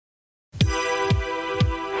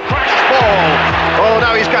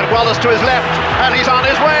Wallace to his left, and he's on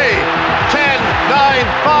his way. 10, 9,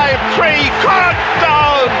 5, 3, cut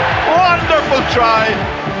down! Wonderful try.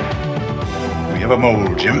 We have a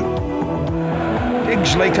mole, Jim.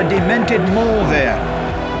 Digs like a demented mole there.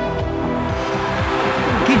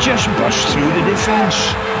 He just burst through the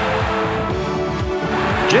defence.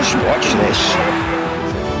 Just watch this.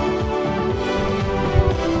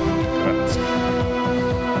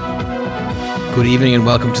 Good evening and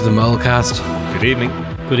welcome to the Molecast. Good evening.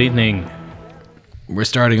 Good evening. We're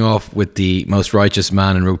starting off with the most righteous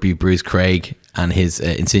man in rugby, Bruce Craig, and his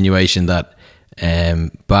insinuation that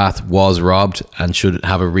Bath was robbed and should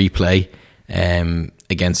have a replay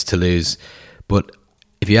against Toulouse. But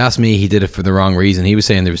if you ask me, he did it for the wrong reason. He was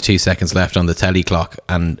saying there was 2 seconds left on the telly clock,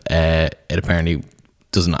 and it apparently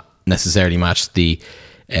doesn't necessarily match the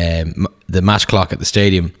match clock at the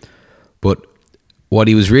stadium. But what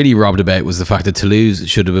he was really robbed about was the fact that Toulouse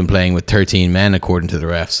should have been playing with 13 men, according to the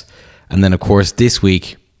refs. And then, of course, this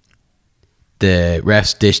week, the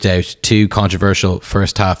refs dished out 2 controversial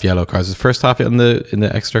first half yellow cards. Was the first half in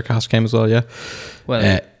the Exeter Cast game as well? Yeah.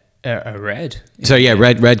 Well, a red. So yeah,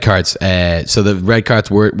 red cards. So the red cards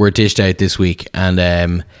were dished out this week,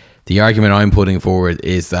 and the argument I'm putting forward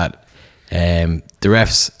is that the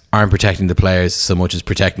refs aren't protecting the players so much as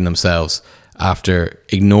protecting themselves. After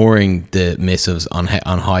ignoring the missives on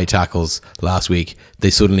high tackles last week,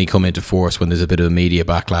 they suddenly come into force when there's a bit of a media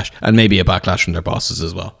backlash, and maybe a backlash from their bosses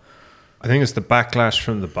as well. I think it's the backlash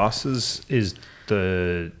from the bosses is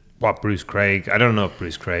what Bruce Craig. I don't know if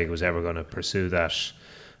Bruce Craig was ever going to pursue that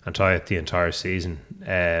and tie it the entire season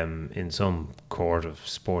in some court of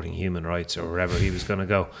sporting human rights or wherever he was going to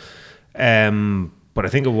go. But I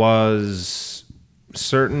think it was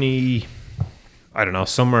certainly, I don't know,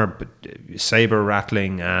 somewhere saber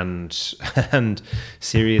rattling and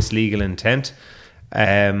serious legal intent.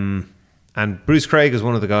 And Bruce Craig is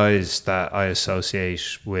one of the guys that I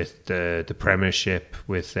associate with the Premiership,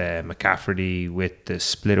 with McCafferty, with the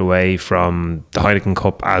split away from the Heineken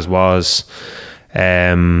Cup as was.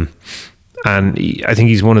 And I think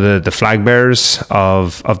he's one of the flag bearers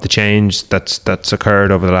of the change that's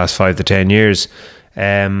occurred over the last 5 to 10 years.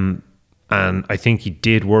 And I think he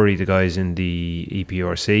did worry the guys in the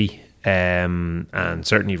EPRC, and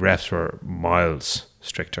certainly refs were miles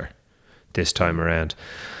stricter this time around.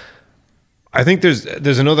 I think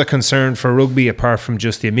there's another concern for rugby apart from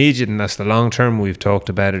just the immediate, and that's the long term. We've talked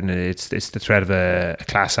about it, and it's the threat of a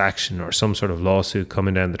class action or some sort of lawsuit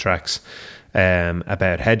coming down the tracks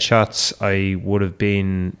about headshots.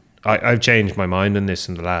 I've changed my mind on this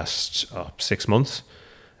in the last 6 months.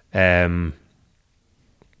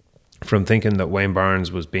 From thinking that Wayne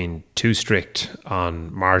Barnes was being too strict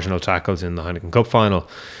on marginal tackles in the Heineken Cup final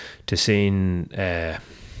to seeing the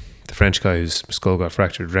French guy whose skull got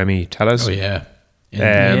fractured, Remy Tellez. Oh yeah.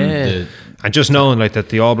 And just knowing like that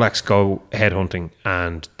the All Blacks go headhunting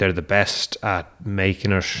and they're the best at making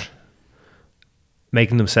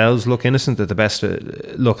themselves look innocent, they're the best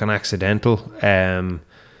at looking accidental. But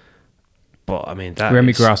I mean that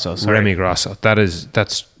Remy Grosso.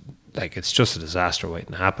 That's like, it's just a disaster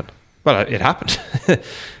waiting to happen. Well, it happened.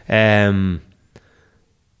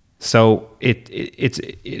 So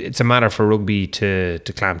it's a matter for rugby to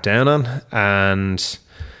clamp down on, and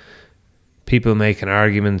people making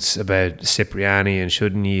arguments about Cipriani and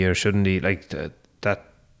shouldn't he or shouldn't he, like that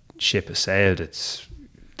ship has sailed.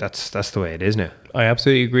 That's the way it is now. I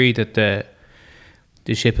absolutely agree that the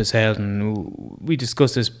ship has sailed, and we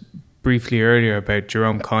discussed this briefly earlier about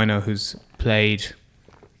Jerome Kino, who's played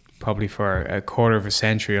probably for a quarter of a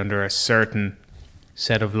century under a certain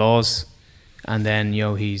set of laws, and then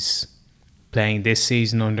he's playing this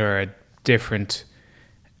season under a different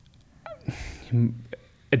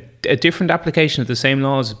application of the same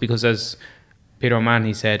laws, because as Peter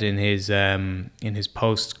O'Mahony said in his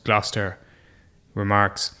post Gloucester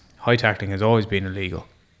remarks, high tackling has always been illegal.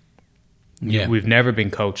 Yeah, we've never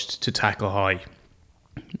been coached to tackle high.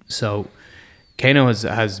 So Kano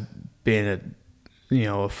has been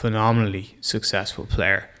a phenomenally successful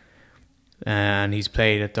player, and he's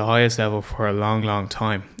played at the highest level for a long, long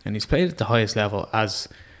time, and he's played at the highest level as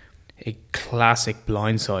a classic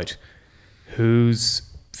blindside whose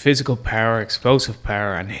physical power, explosive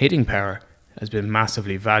power and hitting power has been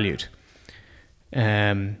massively valued.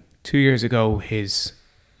 2 years ago his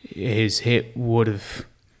hit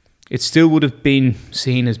still would have been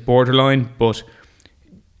seen as borderline, but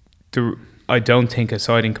I don't think a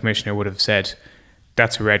siding commissioner would have said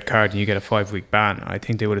that's a red card and you get a 5-week ban. I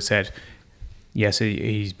think they would have said, yes,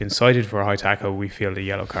 he's been cited for a high tackle, we feel the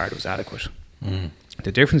yellow card was adequate.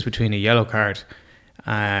 The difference between a yellow card,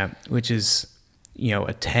 which is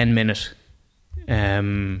a 10-minute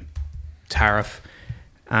tariff,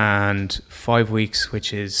 and 5 weeks,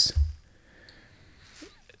 which is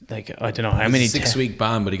like, I don't know how many 6-week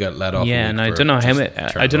ban, but he got let off. Yeah, and I don't know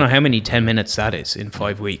how many 10 minutes that is in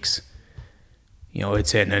 5 weeks. You know,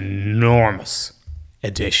 it's an enormous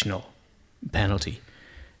additional penalty.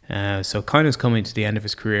 So Connor's coming to the end of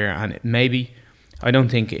his career, and maybe, I don't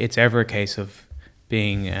think it's ever a case of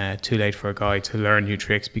being too late for a guy to learn new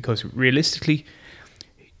tricks, because realistically,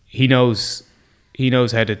 he knows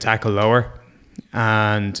how to tackle lower,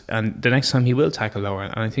 and the next time he will tackle lower,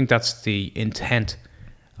 and I think that's the intent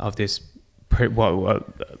of this.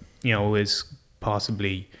 Is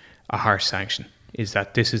possibly a harsh sanction. Is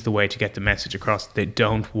that this is the way to get the message across? They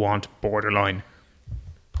don't want borderline.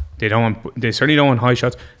 They certainly don't want high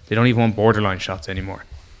shots. They don't even want borderline shots anymore.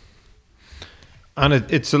 And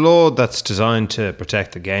it's a law that's designed to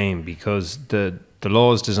protect the game, because the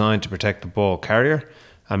law is designed to protect the ball carrier,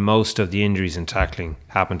 and most of the injuries in tackling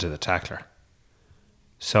happen to the tackler.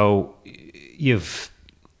 So you've...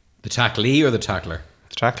 The tacklee or the tackler?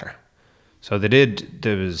 The tackler. So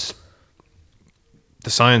there was... The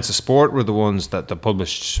Science of Sport were the ones that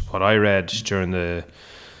published what I read during the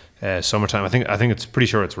summertime. I think it's pretty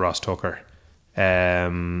sure it's Ross Tucker.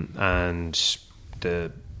 And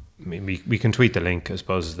we can tweet the link, I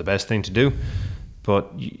suppose, is the best thing to do.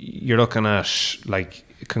 But you're looking at like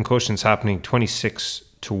concussions happening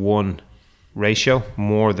 26-1 ratio,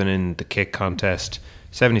 more than in the kick contest,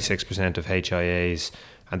 76% of HIAs,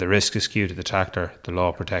 and the risk is skewed to the tackler. The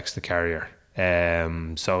law protects the carrier.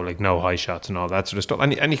 So like no high shots and all that sort of stuff.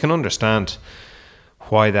 And you can understand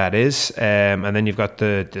why that is. And then you've got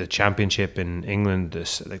the championship in England, the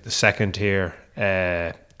second tier,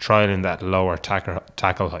 trialing that lower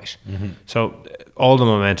tackle height. Mm-hmm. So all the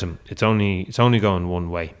momentum, it's only going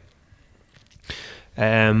one way.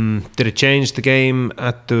 Did it change the game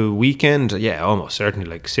at the weekend? Yeah, almost certainly.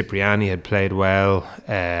 Like Cipriani had played well.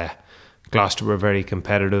 Gloucester were very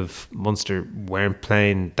competitive. Munster weren't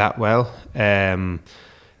playing that well. And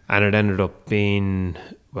it ended up being,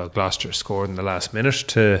 well, Gloucester scored in the last minute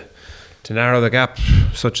to narrow the gap,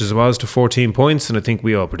 such as it was, to 14 points. And I think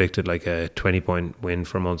we all predicted like a 20-point win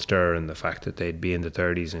for Munster, and the fact that they'd be in the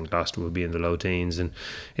 30s and Gloucester would be in the low teens. And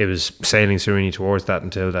it was sailing serenely towards that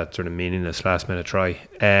until that sort of meaningless last-minute try.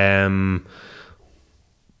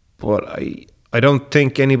 But I don't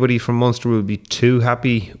think anybody from Munster will be too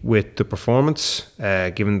happy with the performance,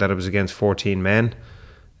 given that it was against 14 men.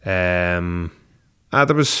 There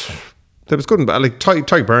was good and bad. Like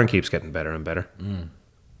Ty Byrne keeps getting better and better. Mm.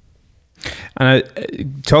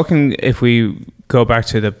 And talking, if we go back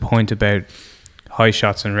to the point about high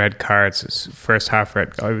shots and red cards, first half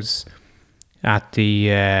red. I was at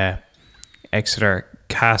the Exeter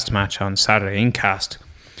Cast match on Saturday in Cast,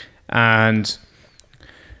 and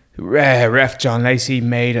ref John Lacey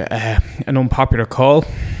made an unpopular call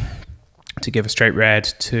to give a straight red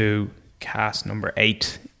to Cast number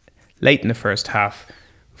 8 late in the first half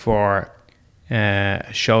for a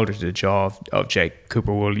shoulder to the jaw of Jake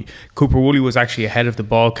Cooper Woolley. Cooper Woolley was actually ahead of the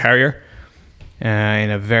ball carrier in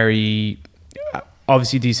a very...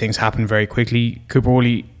 Obviously, these things happen very quickly. Cooper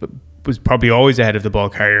Woolley was probably always ahead of the ball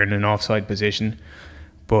carrier in an offside position,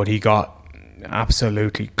 but he got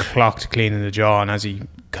absolutely clocked clean in the jaw, and as he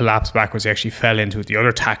collapsed backwards, he actually fell into the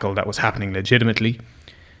other tackle that was happening legitimately.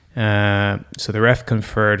 So the ref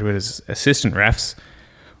conferred with his assistant refs,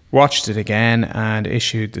 watched it again, and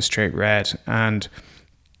issued the straight red. And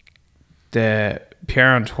the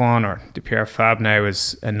Pierre-Antoine, or the Pierre Fab now,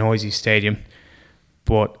 is a noisy stadium,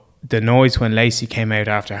 but the noise when Lacey came out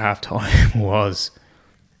after half-time was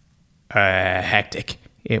hectic.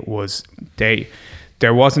 It was...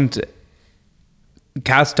 There wasn't...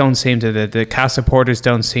 Cast don't seem to... The Cast supporters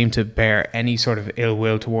don't seem to bear any sort of ill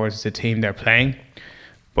will towards the team they're playing,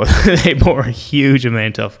 but they bore a huge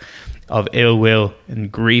amount of ill will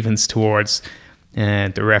and grievance towards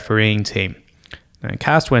the refereeing team. And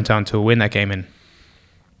Cast went on to win that game, and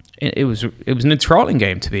it was an enthralling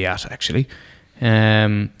game to be at, actually.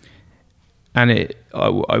 And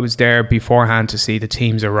I was there beforehand to see the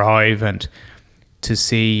teams arrive and to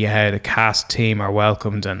see how the Cast team are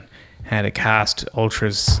welcomed and how the Cast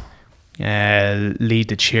ultras lead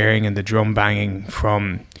the cheering and the drum banging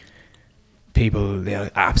from people,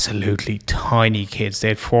 absolutely tiny kids. They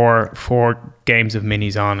had four games of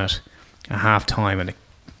minis on at half time, and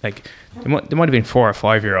there might have been 4 or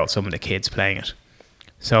 5 year olds, some of the kids playing it.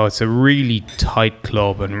 So it's a really tight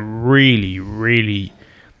club and really, really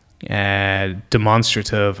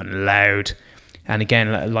demonstrative and loud. And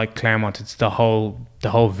again, like Claremont, it's the whole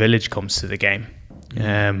village comes to the game.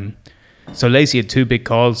 So Lacey had 2 big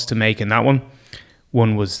calls to make in that one.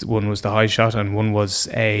 One was the high shot, and one was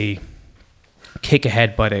a kick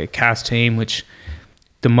ahead by the Cast team, which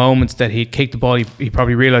the moment that he'd kicked the ball, he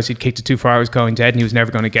probably realised he'd kicked it too far, it was going dead, and he was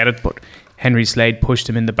never going to get it, but Henry Slade pushed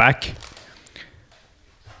him in the back.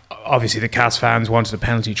 Obviously, the Cast fans wanted a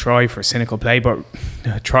penalty try for a cynical play, but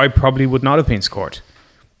a try probably would not have been scored,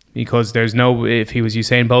 because if he was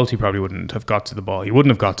Usain Bolt, he probably wouldn't have got to the ball. He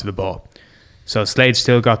wouldn't have got to the ball. So Slade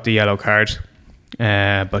still got the yellow card,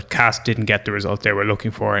 but Cast didn't get the result they were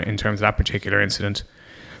looking for in terms of that particular incident.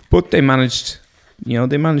 But they managed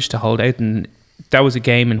to hold out, and that was a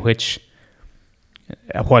game in which,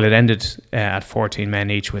 while it ended at 14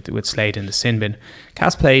 men each with Slade in the sin bin,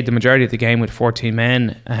 Cast played the majority of the game with 14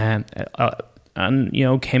 men and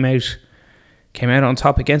came out on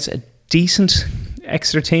top against a decent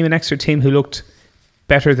Exeter team who looked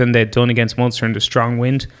better than they'd done against Munster in the strong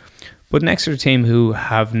wind, but an Exeter team who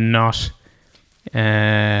have not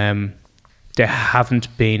they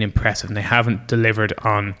haven't been impressive, and they haven't delivered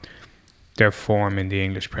on their form in the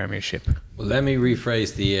English Premiership. Well, let me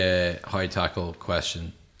rephrase the high tackle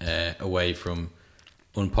question away from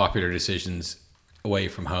unpopular decisions away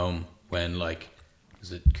from home, when, like,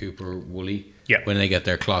 is it Cooper Woolley? Yeah. When they get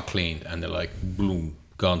their clock cleaned and they're like, boom,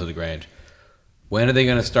 gone to the ground. When are they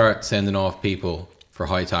going to start sending off people for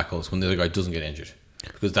high tackles when the other guy doesn't get injured?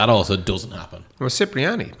 Because that also doesn't happen. Well,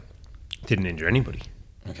 Cipriani didn't injure anybody.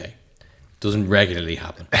 Okay. Doesn't regularly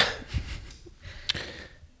happen.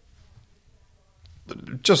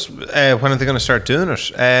 Just when are they going to start doing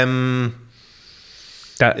it?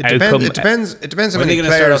 It depends how when many are they going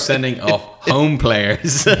to start off sending off home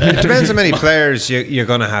players? It depends how many players you're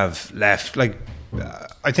going to have left. Like,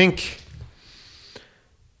 I think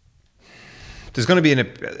there's going to be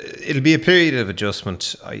it'll be a period of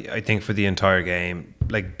adjustment, I think, for the entire game.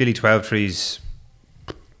 Like, Billy Twelvetrees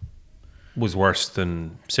was worse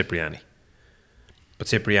than Cipriani, but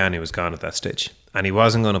Cipriani was gone at that stage, and he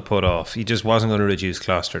wasn't going to he wasn't going to reduce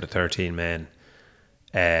Gloucester to 13 men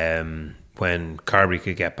when Carberry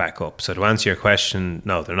could get back up. So to answer your question,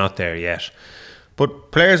 no, they're not there yet,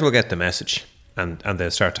 but players will get the message, and they'll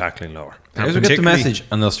start tackling lower. Players will get the message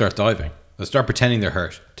and they'll start diving. They'll start pretending they're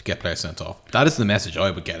hurt to get players sent off. That is the message I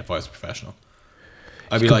would get if I was a professional.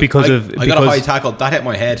 I'd be like, I got a high tackle, that hit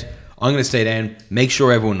my head, I'm going to stay down, make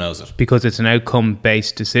sure everyone knows it. Because it's an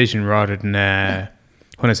outcome-based decision rather than,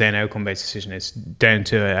 when I say an outcome-based decision, it's down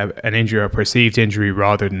to an injury or a perceived injury,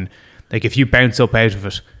 rather than, like, if you bounce up out of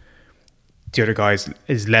it, the other guy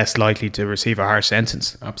is less likely to receive a harsh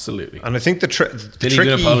sentence. Absolutely. And I think the Billy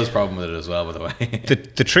Vunipola problem with it as well, by the way.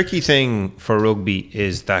 the tricky thing for rugby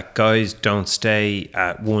is that guys don't stay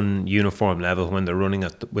at one uniform level when they're running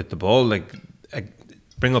with the ball. Like,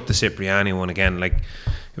 bring up the Cipriani one again. Like,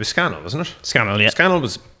 it was Scannell, wasn't it? Scannell, yeah. Scannell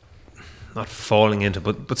was not falling into,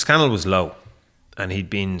 but Scannell was low, and he'd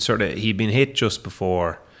been hit just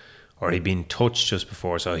before, or he'd been touched just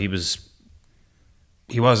before, so he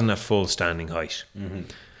wasn't at full standing height. Mm-hmm.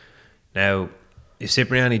 Now, if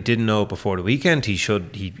Cipriani didn't know it before the weekend, he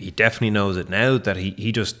definitely knows it now, that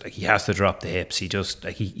he has to drop the hips.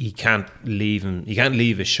 He can't leave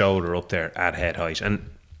his shoulder up there at head height. And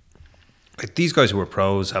like, these guys who are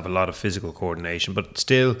pros have a lot of physical coordination, but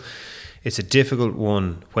still, it's a difficult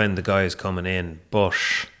one when the guy is coming in. But,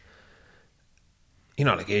 you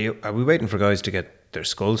know, like, are we waiting for guys to get their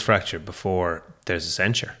skulls fractured before there's a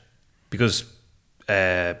censure? Because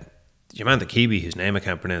your man, the Kiwi, whose name I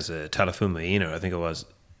can't pronounce, Talafuma, I think it was,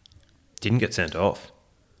 didn't get sent off.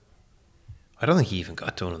 I don't think he even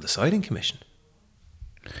got done on the siding commission.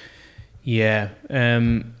 Yeah,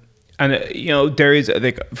 and there is,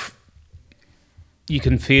 like, you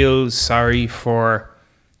can feel sorry for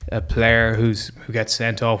a player who gets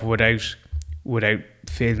sent off without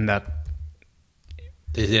feeling that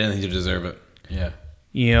they did anything to deserve it. Yeah,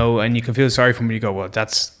 and you can feel sorry for him when you go, well,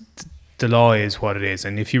 the law is what it is.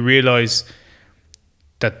 And if you realise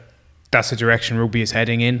that that's the direction rugby is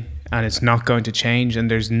heading in, and it's not going to change, and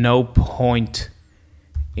there's no point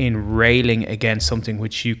in railing against something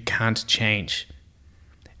which you can't change.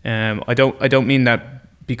 I don't mean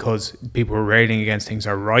that because people who are railing against things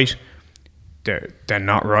are right. They're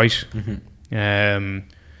not right. Mm-hmm.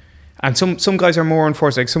 And some guys are more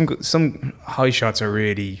enforced. Like, some high shots are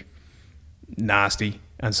really nasty,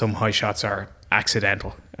 and some high shots are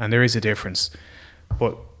accidental, and there is a difference.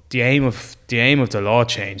 But the aim of the law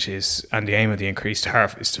change is, and the aim of the increased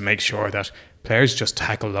half, is to make sure that players just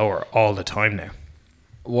tackle lower all the time now.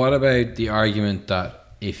 What about the argument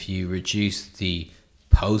that if you reduce the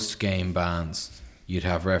post-game bans, you'd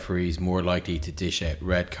have referees more likely to dish out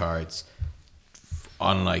red cards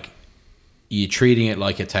on, like, you treating it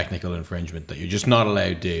like a technical infringement that you're just not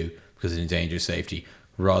allowed to do because it endangers safety,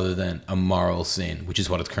 rather than a moral sin, which is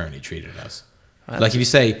what it's currently treated as. Like if you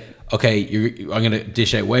say, okay, I'm going to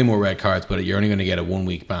dish out way more red cards, but you're only going to get a 1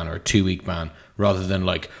 week ban or a 2 week ban, rather than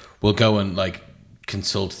like, we'll go and like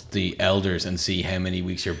consult the elders and see how many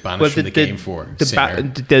weeks you're banished from the game for.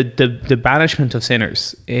 The banishment of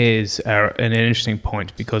sinners is an interesting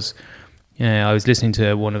point, because I was listening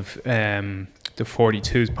to one of the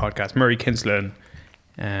 42's podcast, Murray Kinsler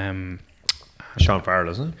and Sean Farrell,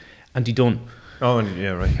 isn't it? Andy Dunn. Oh,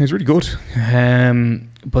 yeah, right. He's really good.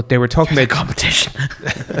 But they were talking about competition.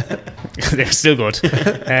 They're still good.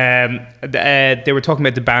 They were talking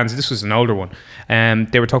about the bans. This was an older one.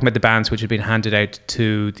 They were talking about the bans which had been handed out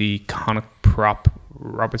to the Connacht prop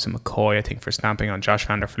Robertson McCoy, I think, for stamping on Josh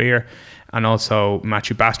van der Fleer, and also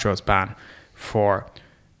Matthew Bastro's ban for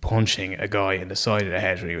punching a guy in the side of the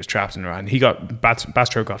head when he was trapped in the round.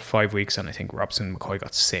 Bastro got 5 weeks, and I think Robertson McCoy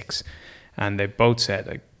got 6. And they both said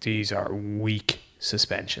like these are weak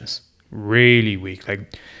suspensions, really weak.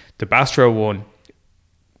 Like the Bastro one,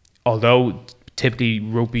 although typically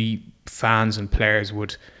rugby fans and players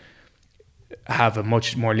would have a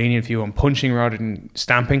much more lenient view on punching rather than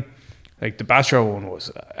stamping, like the Bastro one was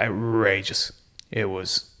outrageous. It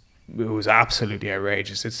was absolutely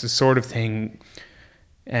outrageous. It's the sort of thing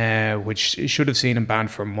which should have seen him banned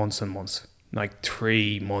for months and months, like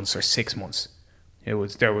 3 months or 6 months. It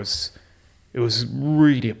was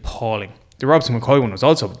really appalling. The Robson McCoy one was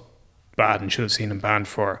also bad and should have seen him banned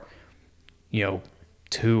for, 2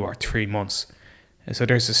 or 3 months. And so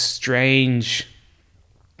there's a strange...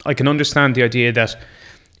 I can understand the idea that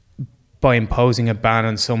by imposing a ban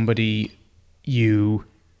on somebody, you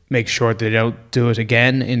make sure they don't do it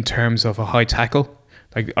again in terms of a high tackle.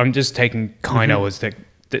 Like, I'm just taking Kino as the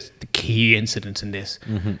key incident in this.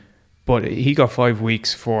 Mm-hmm. But he got 5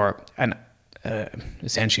 weeks for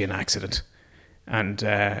essentially an accident. And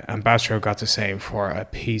Bastro got the same for a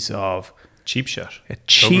piece of cheap shot. A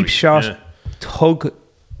cheap shot,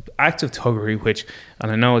 act of tuggery, which,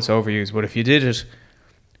 and I know it's overused, but if you did it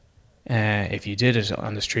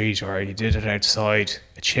on the street or you did it outside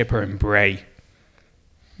a chipper in Bray,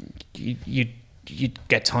 you'd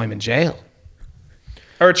get time in jail.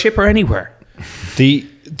 Or a chipper anywhere. The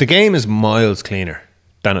game is miles cleaner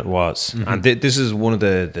than it was. Mm-hmm. And this is one of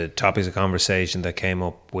the topics of conversation that came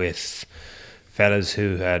up with fellas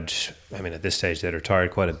who had, at this stage they'd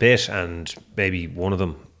retired quite a bit, and maybe one of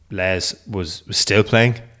them, Les, was still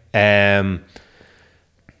playing. And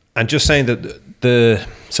just saying that the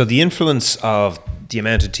influence of the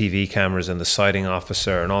amount of TV cameras and the sighting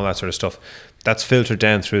officer and all that sort of stuff, that's filtered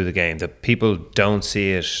down through the game. That people don't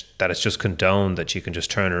see it, that it's just condoned, that you can just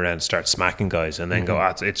turn around and start smacking guys and then go,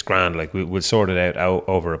 it's grand, like we'll sort it out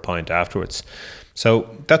over a pint afterwards.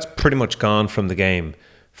 So that's pretty much gone from the game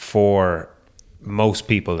for most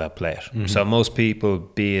people that play it. Mm-hmm. So most people,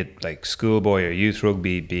 be it like schoolboy or youth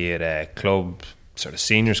rugby, be it a club sort of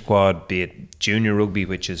senior squad, be it junior rugby,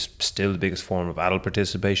 which is still the biggest form of adult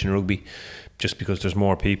participation in rugby, just because there's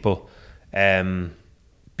more people,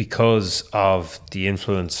 because of the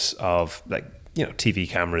influence of TV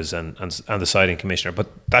cameras and the sighting commissioner. But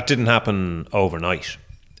that didn't happen overnight,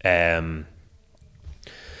 and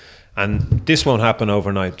this won't happen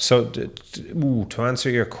overnight. So to answer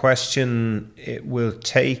your question, it will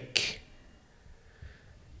take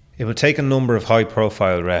a number of high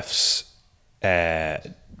profile refs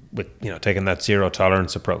with taking that zero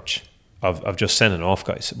tolerance approach of just sending off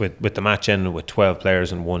guys with the match ending with 12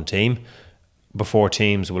 players in one team before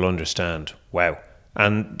teams will understand, wow.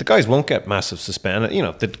 And the guys won't get massive suspension.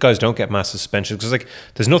 The guys don't get massive suspensions because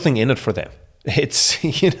there's nothing in it for them. It's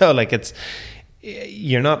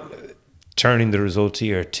you're not turning the result to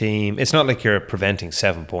your team. It's not like you're preventing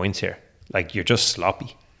 7 points here. Like, you're just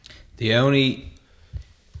sloppy. The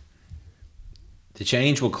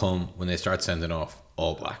change will come when they start sending off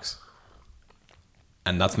All Blacks,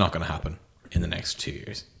 and that's not going to happen in the next 2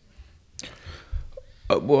 years.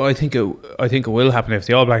 Well, I think it will happen if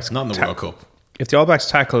the All Blacks not in the World Cup. If the All Blacks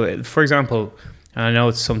tackle, for example, and I know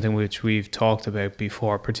it's something which we've talked about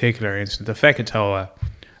before, particular instance, the Fekatoa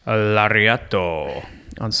Lariato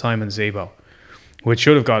on Simon Zebo, which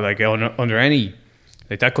should have got under any,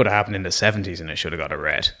 that could have happened in the 70s and it should have got a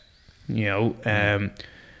red,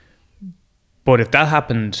 but if that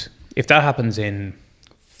happens in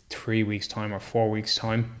 3 weeks' time or 4 weeks'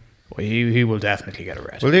 time, well, he will definitely get a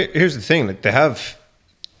red. Well, here's the thing: they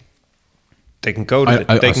can go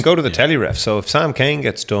to the telly ref. So if Sam Kane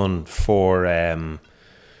gets done for the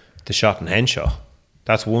shot in Henshaw,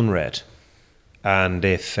 that's one red, and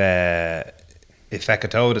if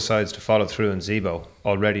Fekatoa decides to follow through in Zebo,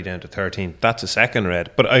 already down to 13, that's a second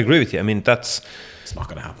red. But I agree with you. It's not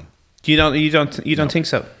going to happen. You don't think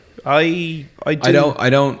so? I do. I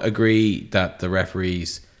don't agree that the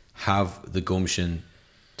referees have the gumption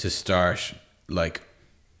to start like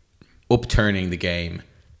upturning the game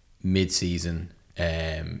mid-season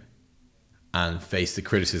and face the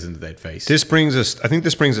criticism that they'd face. I think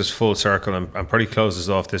this brings us full circle and probably closes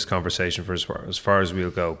off this conversation for as far as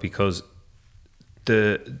we'll go, because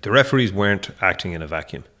the referees weren't acting in a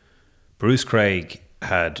vacuum. Bruce Craig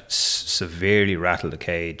had severely rattled the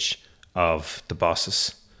cage of the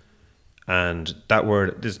bosses, and that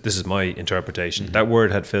word, this is my interpretation, that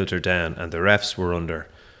word had filtered down, and the refs were under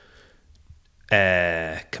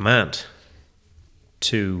command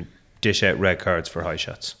to dish out red cards for high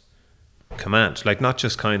shots. Command, like not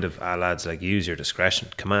just kind of lads, like use your discretion.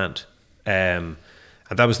 Command, and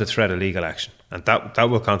that was the threat of legal action, and that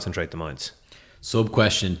will concentrate the minds. Sub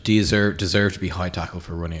question: do you deserve to be high tackle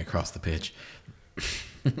for running across the pitch?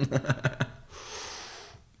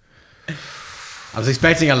 I was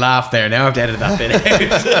expecting a laugh there. Now I have to edit that bit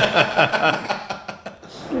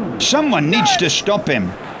out. Someone needs to stop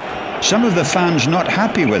him. Some of the fans not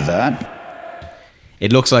happy with that.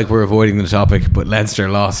 It looks like we're avoiding the topic, but Leinster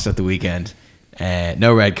lost at the weekend.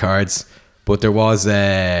 No red cards, but there was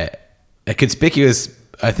a conspicuous,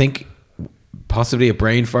 I think, possibly a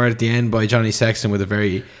brain fart at the end by Johnny Sexton with a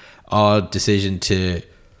very odd decision to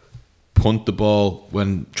punt the ball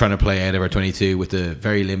when trying to play out of our 22 with a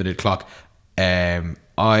very limited clock.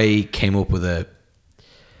 I came up with a...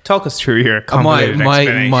 Talk us through your convoluted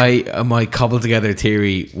explanation. My cobbled together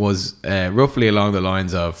theory was roughly along the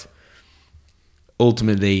lines of,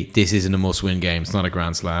 ultimately, this isn't a must-win game. It's not a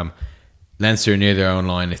Grand Slam. Leinster are near their own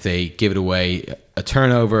line. If they give it away, a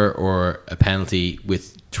turnover or a penalty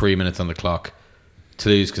with 3 minutes on the clock,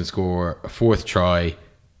 Toulouse can score a fourth try,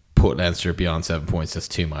 put Leinster beyond 7 points. That's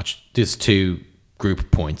too much. Just 2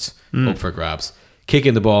 group points up for grabs.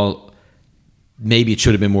 Kicking the ball, maybe it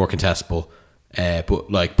should have been more contestable,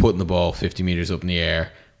 but like putting the ball 50 metres up in the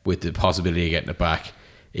air with the possibility of getting it back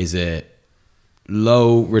is a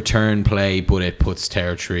low return play, but it puts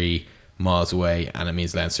territory miles away, and it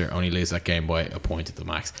means Leinster only lose that game by a point at the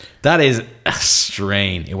max. That is a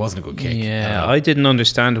strain. It wasn't a good kick. Yeah, I didn't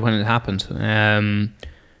understand when it happened.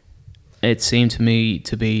 It seemed to me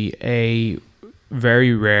to be a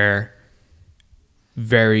very rare,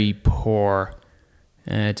 very poor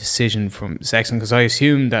decision from Sexton, because I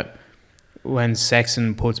assume that when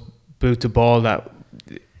Sexton boot the ball, that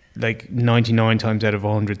like 99 times out of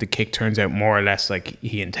 100 the kick turns out more or less like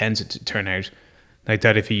he intends it to turn out. Like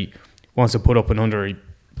that, if he wants to put up and under, he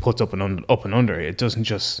puts up and under. It doesn't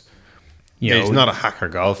just, he's not a hacker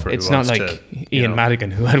golfer. It's not like Ian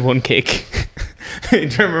Madigan, who had one kick. You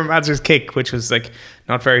remember Madser's kick, which was like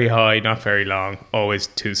not very high, not very long, always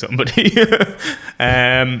to somebody.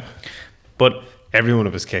 But every one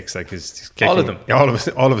of his kicks, like his kicking, all of them,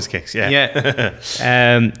 all of his kicks, yeah.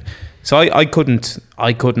 So I couldn't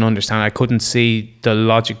understand. I couldn't see the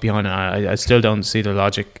logic behind it. I still don't see the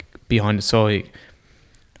logic behind it. So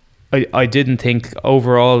I didn't think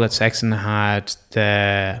overall that Sexton had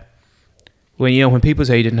the, when people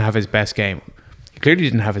say he didn't have his best game, he clearly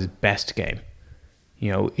didn't have his best game.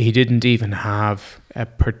 He didn't even have a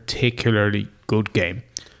particularly good game.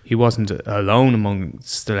 He wasn't alone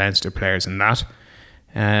amongst the Leinster players in that.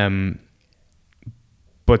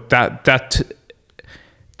 But that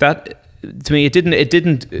to me, it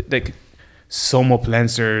didn't like sum up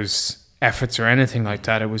Leinster's efforts or anything like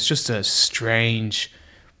that. It was just a strange,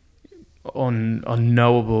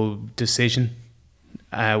 unknowable decision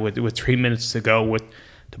with 3 minutes to go, with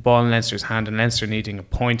the ball in Leinster's hand and Leinster needing a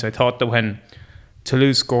point. I thought that when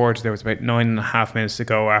Toulouse scored, there was about 9.5 minutes to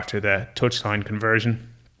go after the touchline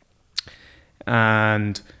conversion,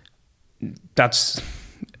 and that's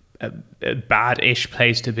a bad-ish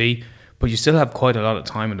place to be. But you still have quite a lot of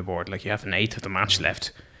time on the board. Like, you have an eighth of the match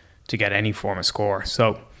left to get any form of score.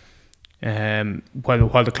 So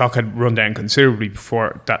while the clock had run down considerably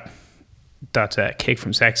before that kick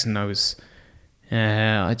from Sexton,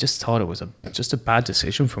 I just thought it was just a bad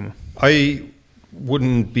decision from him. I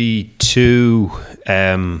wouldn't be too...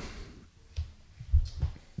 the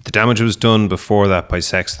damage was done before that by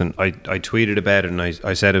Sexton. I tweeted about it, and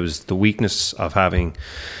I said it was the weakness of having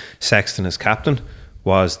Sexton as captain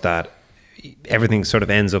was that everything sort of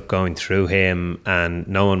ends up going through him and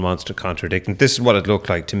no one wants to contradict him. This is what it looked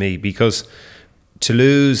like to me, because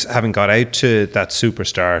Toulouse, having got out to that super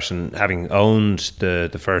start and having owned the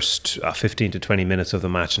first 15 to 20 minutes of the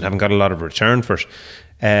match and having got a lot of return for it,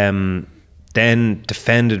 then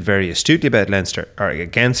defended very astutely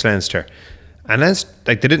against Leinster. And Leinster,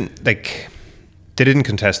 they didn't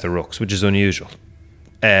contest the rucks, which is unusual.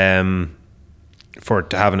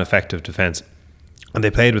 to have an effective defence. And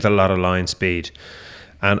they played with a lot of line speed.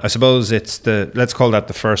 And I suppose let's call that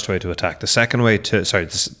the first way to attack. The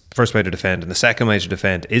first way to defend, and the second way to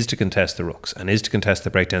defend is to contest the rucks and is to contest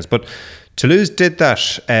the breakdowns. But Toulouse did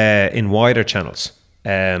that in wider channels,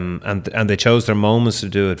 and they chose their moments to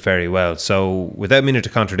do it very well. So without meaning to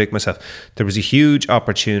contradict myself, there was a huge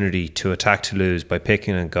opportunity to attack Toulouse by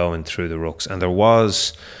picking and going through the rucks, and there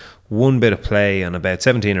was one bit of play on about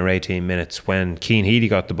 17 or 18 minutes when Keane Healy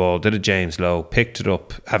got the ball, did a James Lowe, picked it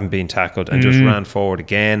up, having been tackled, and just ran forward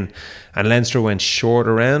again. And Leinster went short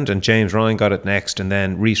around, and James Ryan got it next, and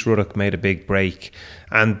then Rhys Ruddock made a big break,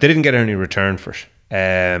 and they didn't get any return for it.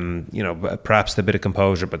 Perhaps a bit of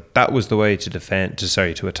composure, but that was the way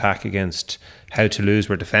to attack against how Toulouse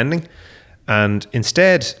were defending. And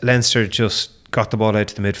instead, Leinster just got the ball out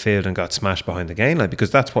to the midfield and got smashed behind the gain line, because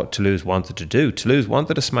that's what Toulouse wanted to do. Toulouse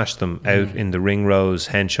wanted to smash them out in the Ringrose,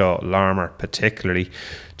 Henshaw, Larmer, particularly,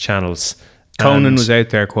 channels. Conan was out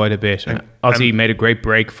there quite a bit. And Ozzy made a great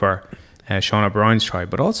break for Sean O'Brien's try,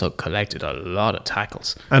 but also collected a lot of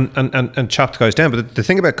tackles. And chopped guys down. But the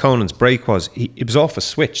thing about Conan's break was it was off a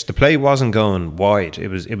switch. The play wasn't going wide. It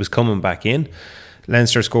was coming back in.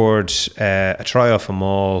 Leinster scored a try off a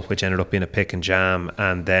maul, which ended up being a pick and jam,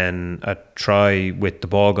 and then a try with the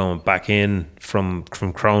ball going back in from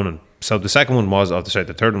Cronin. So the third one was off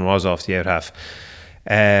the out half.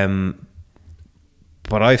 But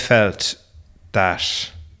I felt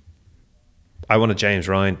that I wanted James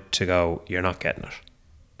Ryan to go, "You're not getting it.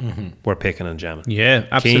 Mm-hmm. We're picking and jamming." Yeah,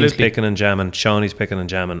 absolutely. Keane's picking and jamming. Shawnee's picking and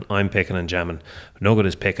jamming. I'm picking and jamming. Nugget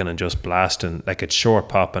is picking and just blasting like it's short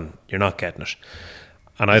popping. You're not getting it.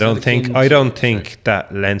 And I don't think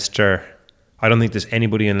that Leinster. I don't think there's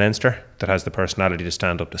anybody in Leinster that has the personality to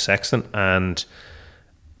stand up to Sexton. And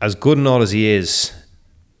as good and all as he is,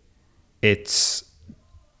 it's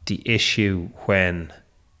the issue when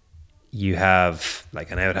you have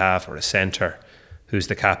like an out half or a centre who's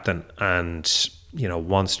the captain and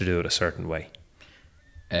wants to do it a certain way.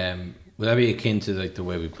 Would that be akin to like the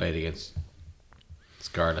way we played against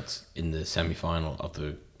Scarlets in the semi-final of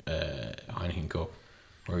the Heineken Cup?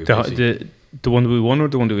 The one that we won or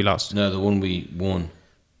the one that we lost? No, the one we won.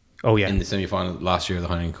 Oh yeah, in the semi-final last year of the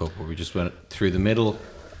Heineken Cup, where we just went through the middle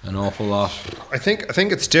an awful lot. I think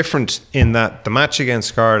it's different in that the match against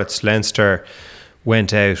Scarlets, Leinster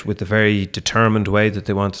went out with the very determined way that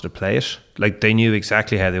they wanted to play it. Like they knew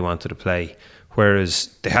exactly how they wanted to play,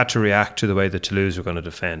 whereas they had to react to the way that Toulouse were going to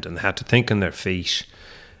defend, and they had to think on their feet.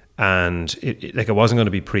 And it wasn't going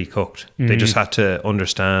to be pre-cooked. Mm-hmm. They just had to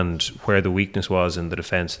understand where the weakness was in the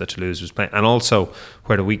defence that Toulouse was playing, and also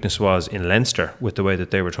where the weakness was in Leinster with the way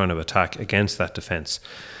that they were trying to attack against that defence.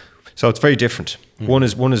 So it's very different.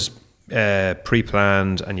 Mm-hmm. One is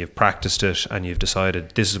pre-planned, and you've practiced it, and you've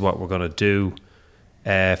decided this is what we're going to do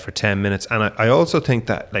for 10 minutes. And I also think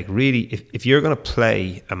that, like, really, if you're going to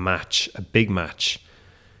play a match, a big match,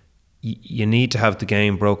 you need to have the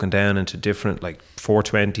game broken down into different, like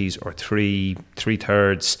 4/20s or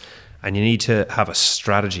 3/3, and you need to have a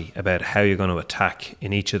strategy about how you're going to attack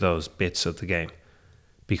in each of those bits of the game,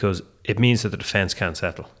 because it means that the defence can't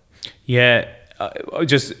settle. Yeah,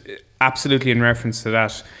 just absolutely in reference to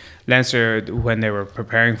that, Leinster, when they were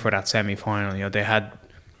preparing for that semi-final, they had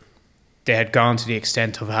gone to the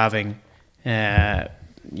extent of having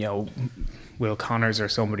Will Connors or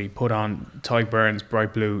somebody put on Tyke Burns'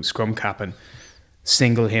 bright blue scrum cap and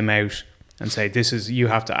single him out and say, you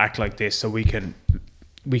have to act like this so we can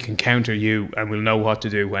counter you and we'll know what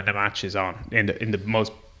to do when the match is on, in the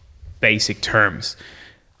most basic terms.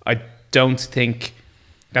 I don't think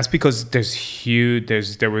that's because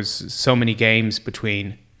there was so many games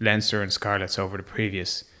between Leinster and Scarlets over the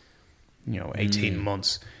previous 18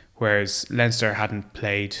 months, whereas Leinster hadn't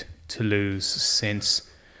played Toulouse since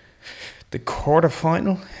the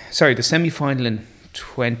semi-final in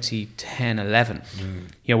 2010-11,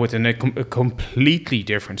 with a completely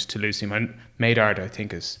different Toulouse team. And Maynard, I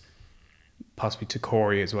think, is possibly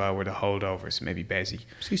Tokory as well, were the holdovers, maybe Bezzy.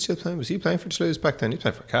 Was he still playing? Was he playing for Toulouse back then? He was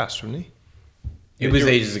playing for Cast, wasn't he? It was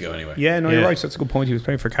ages ago anyway. Yeah, no, you're right. So that's a good point. He was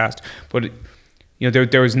playing for Cast. But,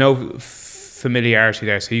 there was no familiarity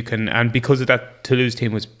there. So and because of that, Toulouse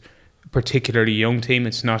team was a particularly young team.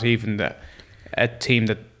 It's not even a team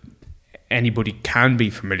that anybody can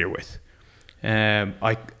be familiar with.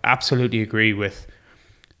 I absolutely agree with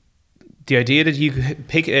the idea that you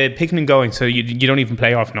picking and going, so you don't even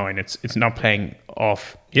play off 9. It's not playing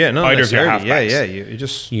off either of your halfbacks. Yeah. You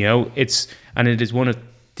just it is one of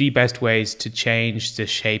the best ways to change the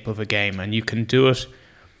shape of a game, and you can do it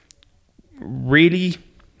really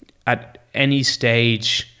at any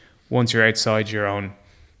stage once you're outside your own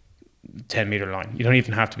 10-meter line. You don't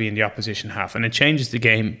even have to be in the opposition half, and it changes the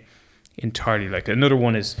game entirely. Like another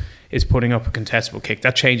one is putting up a contestable kick.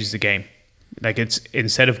 That changes the game. Like it's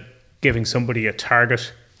instead of giving somebody a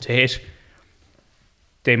target to hit,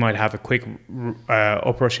 they might have a quick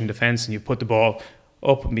up-rushing defence, and you put the ball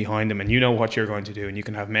up and behind them, and you know what you're going to do, and you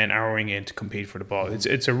can have men arrowing in to compete for the ball.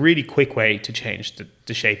 It's a really quick way to change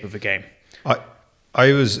the shape of a game.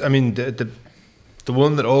 The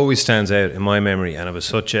one that always stands out in my memory, and it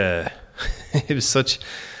was a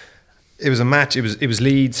match. It was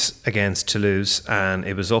Leeds against Toulouse, and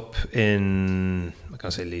it was up in, I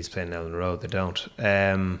can't say Leeds playing Ellen Road. They don't.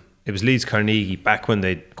 It was Leeds Carnegie back when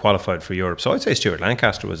they qualified for Europe. So I'd say Stuart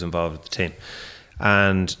Lancaster was involved with the team,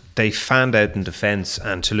 and they fanned out in defence,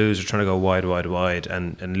 and Toulouse were trying to go wide,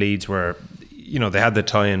 and Leeds were, they had the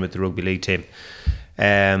tie-in with the rugby league team.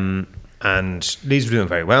 And Leeds were doing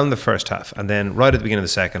very well in the first half, and then right at the beginning of the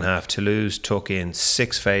second half, Toulouse took in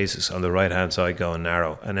 6 phases on the right hand side going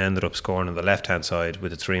narrow, and ended up scoring on the left hand side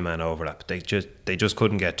with a 3-man overlap. They just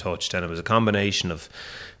couldn't get touched, and it was a combination of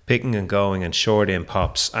picking and going and short in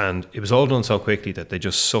pops, and it was all done so quickly that they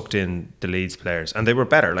just sucked in the Leeds players, and they were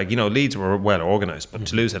better. Leeds were well organised, but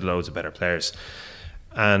Toulouse had loads of better players,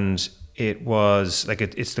 and it was like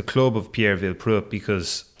it's the club of Pierre Villepreux,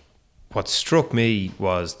 because what struck me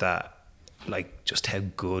was that just how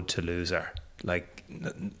good Toulouse are,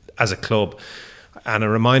 as a club. And it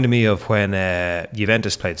reminded me of when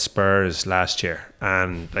Juventus played Spurs last year,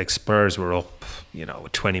 and Spurs were up,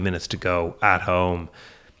 with 20 minutes to go at home,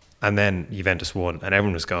 and then Juventus won, and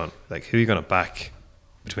everyone was going, who are you going to back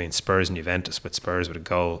between Spurs and Juventus, with Spurs with a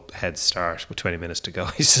goal head start with 20 minutes to go?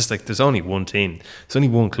 It's just there's only one team, there's only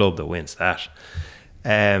one club that wins that.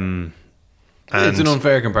 It's an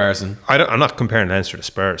unfair comparison. I'm not comparing Leinster to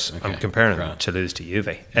Spurs. Okay, I'm comparing grand. Toulouse to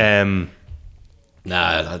Juve.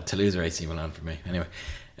 Toulouse are AC Milan for me. Anyway,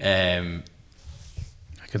 I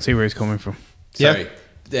can see where he's coming from. Sorry.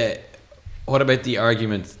 Yeah. What about the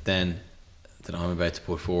argument then that I'm about to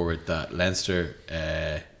put forward, that Leinster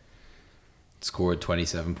scored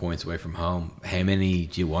 27 points away from home? How many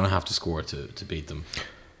do you want to have to score to beat them?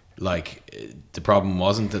 The problem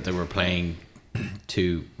wasn't that they were playing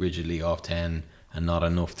too rigidly off 10 and not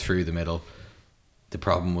enough through the middle. The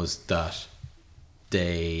problem was that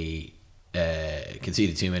they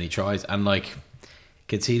conceded too many tries, and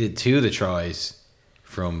conceded 2 of the tries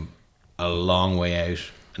from a long way out,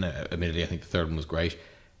 and admittedly I think the third one was great,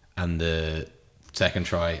 and the second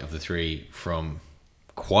try of the 3 from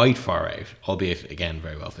quite far out, albeit again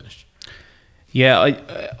very well finished. Yeah,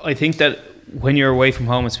 I think that when you're away from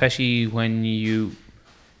home, especially when you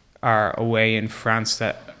are away in France,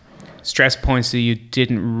 that stress points that you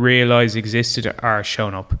didn't realise existed are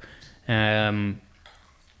shown up, and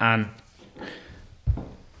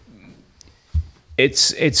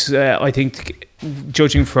it's I think,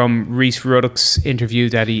 judging from Rhys Ruddock's interview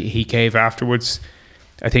that he gave afterwards,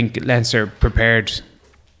 I think Leinster prepared.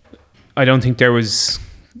 I don't think there was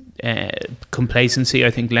complacency.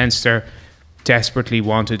 I think Leinster desperately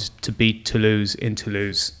wanted to beat Toulouse in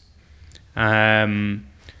Toulouse.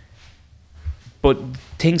 But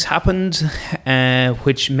things happened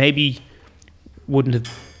which maybe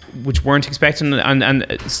which weren't expected,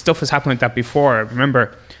 and stuff has happened like that before. I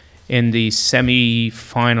remember in the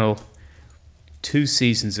semi-final 2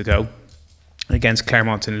 seasons ago against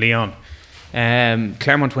Clermont and Lyon,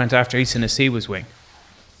 Clermont went after Issa Nasiwa's wing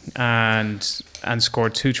and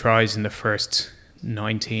scored 2 tries in the first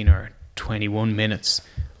 19 or 21 minutes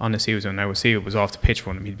on Nasiwa's wing. Now Nasiwa was off the pitch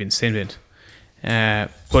for him; he'd been sin-binned.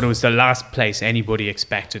 But it was the last place anybody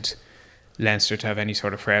expected Leinster to have any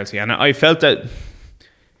sort of frailty, and I felt that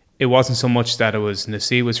it wasn't so much that it was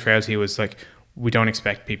Nasiwa's frailty. It was we don't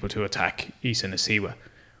expect people to attack Issa Nasiwa.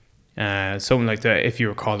 Something like that. If you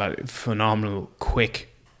recall that phenomenal quick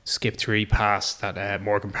skip 3 pass that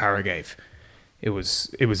Morgan Parra gave, it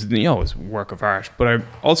was it was work of art. But I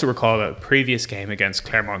also recall a previous game against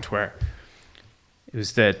Clermont where it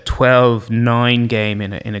was the 12-9 game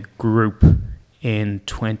in a group in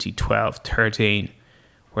 2012-13,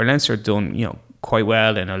 where Leinster had done quite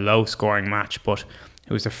well in a low-scoring match, but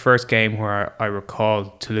it was the first game where I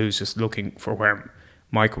recall Toulouse just looking for where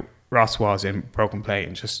Mike Ross was in broken play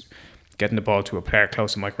and just getting the ball to a player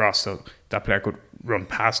close to Mike Ross so that player could run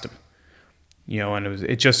past him. And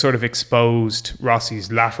it just sort of exposed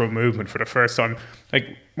Rossi's lateral movement for the first time.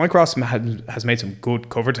 Mike Ross has made some good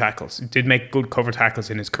cover tackles. He did make good cover tackles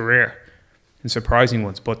in his career, and surprising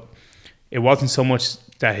ones, but it wasn't so much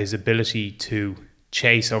that his ability to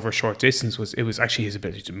chase over short distance it was actually his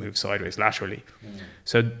ability to move sideways laterally.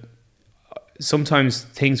 So sometimes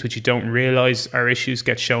things which you don't realise are issues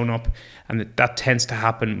get shown up, and that tends to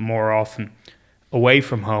happen more often away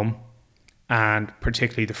from home, and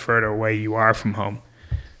particularly the further away you are from home.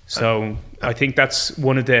 So I think that's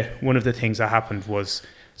one of the things that happened was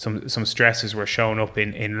some stresses were showing up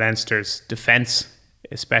in Leinster's defence,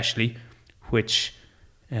 especially, which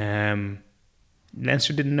Leinster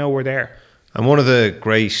didn't know were there. And one of the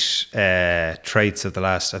great traits of the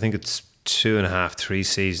last, I think it's 2.5, 3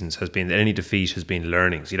 seasons, has been that any defeat has been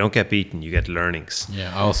learnings. You don't get beaten, you get learnings.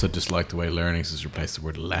 Yeah, I also dislike the way learnings has replaced the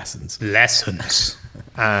word lessons. Lessons.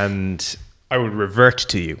 And I will revert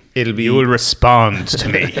to you. You will respond to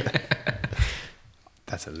me.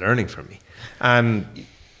 That's a learning for me. And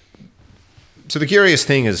so the curious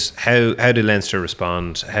thing is how do Leinster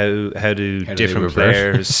respond? How do different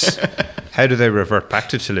players how do they revert back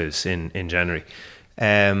to Toulouse in January?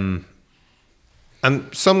 And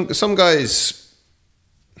some guys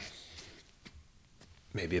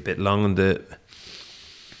maybe a bit long on the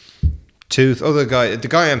tooth. The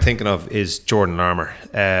guy I'm thinking of is Jordan Larmour,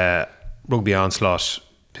 Rugby Onslaught,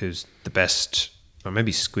 who's the best, or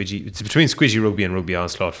maybe Squidgy. It's between Squidgy Rugby and Rugby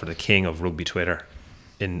Onslaught for the king of rugby Twitter,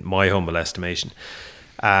 in my humble estimation.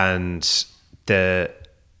 And they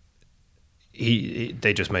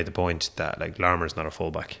just made the point that like Larmour's not a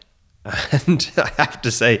fullback. And I have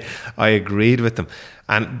to say, I agreed with them.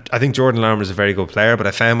 And I think Jordan Larmour is a very good player, but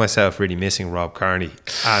I found myself really missing Rob Kearney.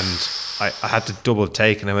 And I had to double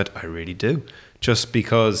take, and I went, I really do. Just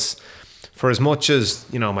because, for as much as,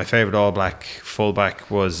 you know, my favourite All Black fullback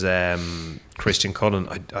was Christian Cullen,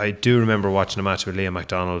 I do remember watching a match with Liam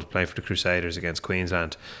MacDonald playing for the Crusaders against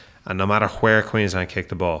Queensland. And no matter where Queensland kicked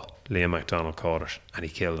the ball, Liam MacDonald caught it and he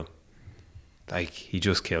killed them. Like, he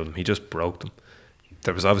just killed them. He just broke them.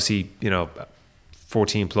 There was obviously,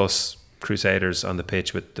 14 plus Crusaders on the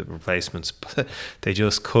pitch with the replacements, but they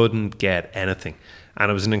just couldn't get anything. And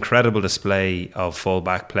it was an incredible display of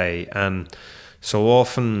full-back play. And so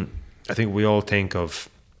often, I think we all think of,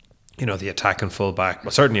 the attacking full-back. Well,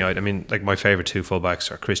 certainly, like my favourite 2 full-backs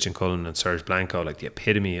are Christian Cullen and Serge Blanco, like the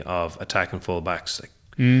epitome of attacking full-backs,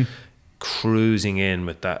 like cruising in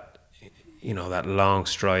with that, that long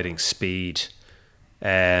striding speed.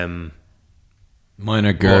 Mine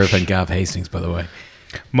are Gerv and Gav Hastings, by the way.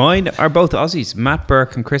 Mine are both Aussies, Matt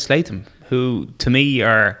Burke and Chris Latham, who to me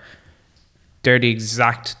they're the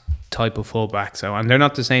exact type of fullback. So, and they're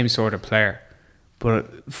not the same sort of player,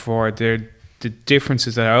 but for the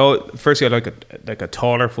differences that firstly I like a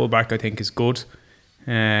taller fullback. I think is good.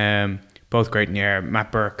 Both great in the air.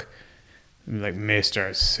 Matt Burke, like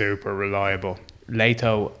Mr. super reliable.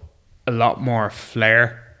 Lato, a lot more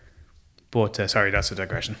flair, but sorry, that's a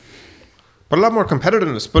digression. But a lot more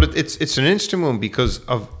competitiveness. But it's an interesting one because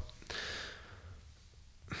of,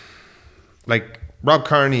 like, Rob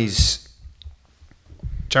Kearney's,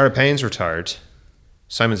 Jared Payne's retired,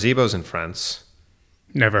 Simon Zebo's in France.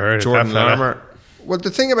 Never heard Jordan of that fella. Larmour. Well,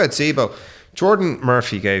 the thing about Zebo, Jordan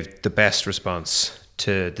Murphy gave the best response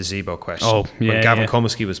to the Zebo question when Gavin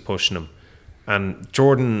Comiskey was pushing him. And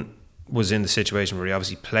Jordan was in the situation where he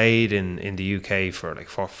obviously played in the UK for like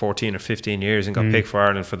 14 or 15 years and got picked for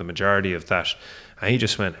Ireland for the majority of that. And he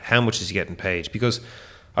just went, how much is he getting paid? Because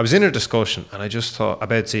I was in a discussion and I just thought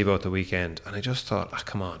about Zebo at the weekend, and I just thought,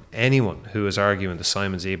 come on, anyone who is arguing the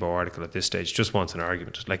Simon Zebo article at this stage just wants an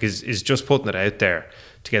argument. Like, is just putting it out there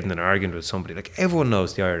to get in an argument with somebody. Like, everyone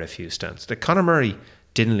knows the IRFU stance. Like, Conor Murray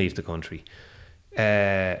didn't leave the country.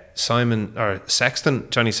 Johnny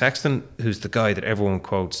Sexton, who's the guy that everyone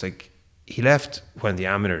quotes, like, he left when the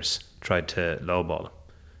amateurs tried to lowball him,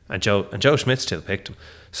 and Joe Schmidt still picked him.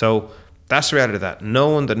 So that's the reality of that. No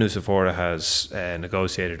one that Nucifora has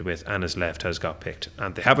negotiated with and has left has got picked,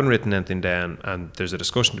 and they haven't written anything down. And there's a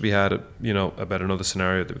discussion to be had, about another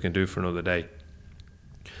scenario that we can do for another day.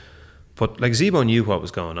 But like, Zebo knew what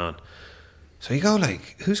was going on, so you go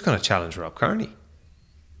like, who's going to challenge Rob Kearney?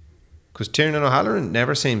 Because Tiernan O'Halloran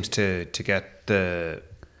never seems to get the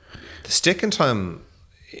stick in time,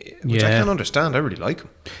 which I can't understand. I really like him.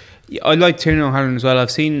 Yeah, I like Tiernan O'Halloran as well.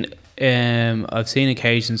 I've seen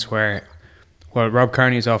occasions where, well, Rob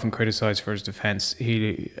Kearney is often criticised for his defence.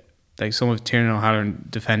 He, like, some of Tiernan O'Halloran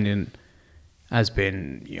defending has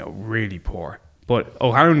been, really poor. But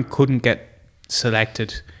O'Halloran couldn't get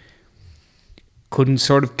selected. Couldn't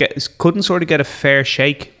sort of get a fair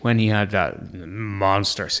shake when he had that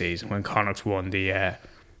monster season when Connacht won the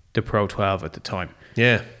Pro 12 at the time.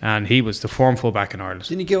 Yeah, and he was the form fullback in Ireland.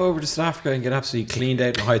 Didn't he go over to South Africa and get absolutely cleaned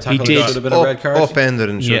out in high tackle? He did. Should have been a red card. Upended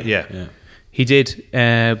and yeah. He did.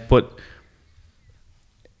 But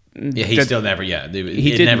Yeah, he still never. Yeah,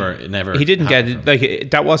 He never. He didn't get it.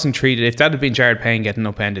 Like that wasn't treated. If that had been Jared Payne getting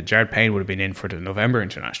upended, Jared Payne would have been in for the November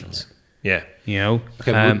internationals. Yeah, you know.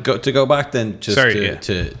 Okay, to go back then, just sorry,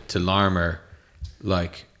 to Larmour,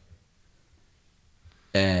 like,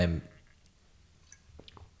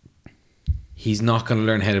 he's not going to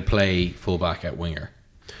learn how to play fullback at winger,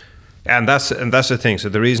 and that's the thing. So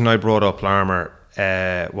the reason I brought up Larmour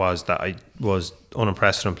was that I was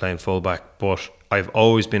unimpressed with him playing fullback, but I've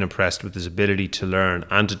always been impressed with his ability to learn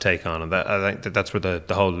and to take on, and that I think that's where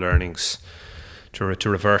the whole learnings to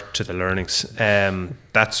revert to the learnings.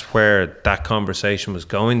 That's where that conversation was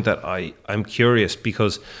going. That I'm curious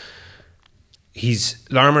because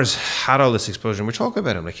Larmour's had all this exposure, and we're talking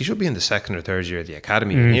about him like he should be in the second or third year of the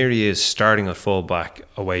academy, and here he is starting at fullback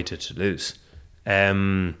away to Toulouse.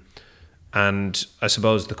 And I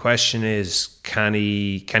suppose the question is, can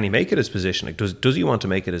he make it his position? Like, does he want to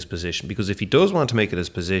make it his position? Because if he does want to make it his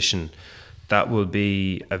position, that will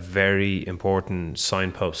be a very important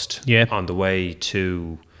signpost on the way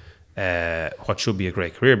to what should be a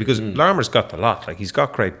great career. Because Larmour's got the lot. Like, he's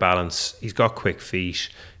got great balance. He's got quick feet.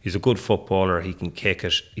 He's a good footballer. He can kick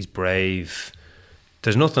it. He's brave.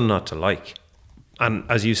 There's nothing not to like. And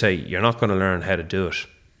as you say, you're not going to learn how to do it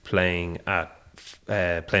playing on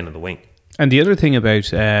the wing. And the other thing about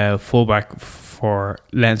fullback for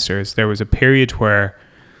Leinster is there was a period where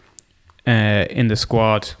in the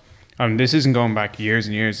squad, and this isn't going back years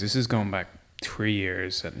and years, this is going back 3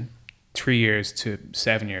 years and 3 years to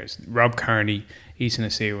 7 years. Rob Kearney, Ethan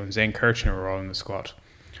Asiwa and Zane Kirchner were all in the squad.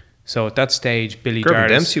 So at that stage, Billy Gerben Dardis...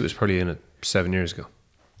 Dempsey was probably in it 7 years ago.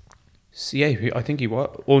 Yeah, I think he was.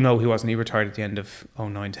 Oh no, he wasn't. He retired at the end of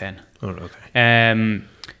 09-10. Oh, okay.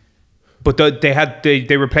 But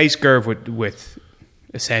they replaced Gerv with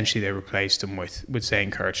essentially they replaced him with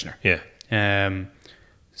Zane Kirchner. Yeah.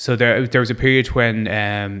 So there was a period when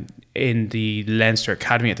in the Leinster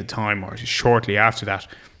Academy at the time, or shortly after that,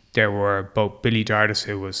 there were both Billy Dardis,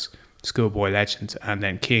 who was schoolboy legend, and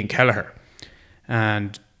then Cian Kelleher,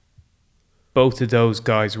 and both of those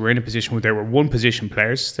guys were in a position where they were one position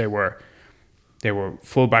players. They were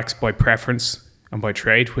fullbacks by preference and by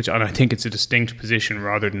trade, and I think it's a distinct position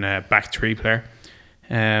rather than a back three player.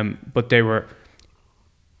 But they were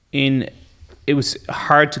in. It was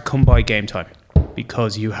hard to come by game time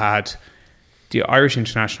because you had the Irish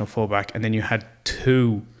international fullback, and then you had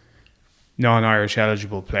two non-Irish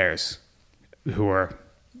eligible players who were,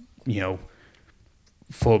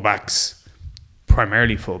 fullbacks,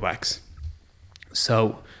 primarily fullbacks.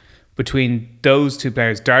 So between those two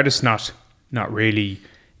players, Dardis not really,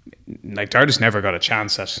 like Dardis never got a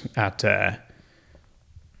chance at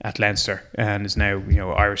Leinster and is now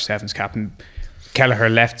Irish Sevens captain. Kelleher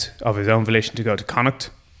left of his own volition to go to Connacht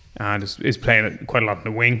and is playing quite a lot in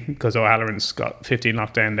the wing because O'Halloran's got 15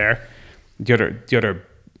 locked down there. The other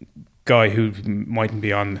guy who mightn't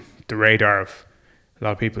be on the radar of a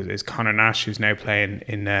lot of people is Conor Nash, who's now playing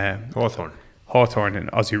in Hawthorn in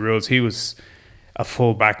Aussie Rules. He was a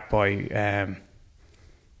fullback by.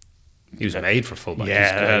 He was made for fullback.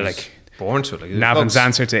 Yeah, like born to it. Like, Navan's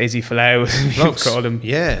answer to Izzy Folau, you called him.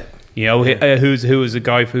 Yeah, who was a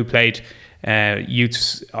guy who played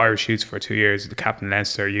Irish youths for 2 years, the captain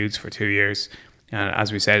Leinster youths for 2 years, and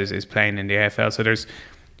as we said, is playing in the AFL. So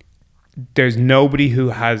there's nobody who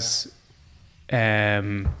has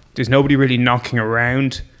there's nobody really knocking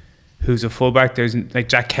around who's a fullback. There's like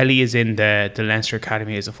Jack Kelly is in the Leinster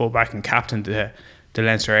Academy as a fullback and captained the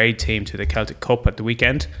Leinster A team to the Celtic Cup at the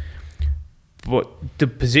weekend. But the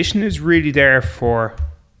position is really there for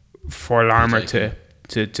Larmour to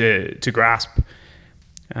grasp,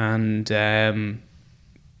 and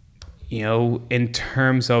in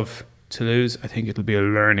terms of Toulouse, I think it'll be a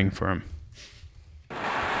learning for him.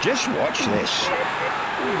 Just watch this.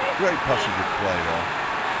 Great passage of play there.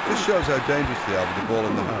 Just shows how dangerous they are with the ball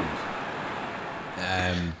in the hands.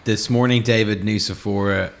 This morning, David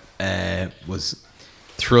Nucifora was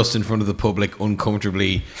thrust in front of the public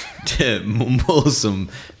uncomfortably to mumble some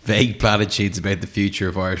vague platitudes about the future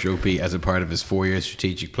of Irish rugby as a part of his 4-year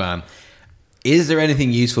strategic plan. Is there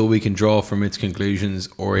anything useful we can draw from its conclusions,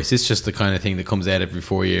 or is this just the kind of thing that comes out every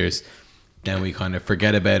 4 years, then we kind of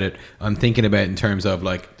forget about it? I'm thinking about in terms of,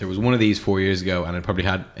 like, there was one of these 4 years ago and it probably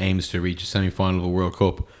had aims to reach a semi-final of a World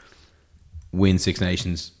Cup, win Six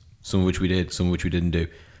Nations, some of which we did, some of which we didn't do.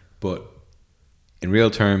 But in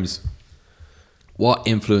real terms, what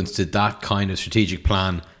influence did that kind of strategic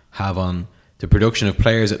plan have on the production of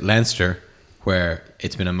players at Leinster, where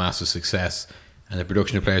it's been a massive success, and the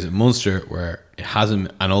production of players at Munster, where it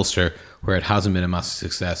hasn't, and Ulster, where it hasn't been a massive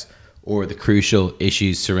success, or the crucial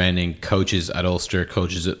issues surrounding coaches at Ulster,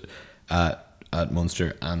 coaches at at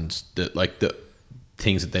Munster, and the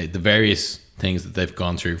things that the various things that they've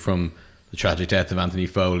gone through, from the tragic death of Anthony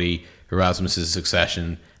Foley, Erasmus's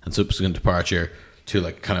succession and subsequent departure, to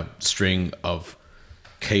like kind of string of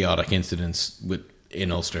chaotic incidents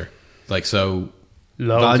in Ulster. Like, so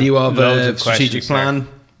value of a strategic plan.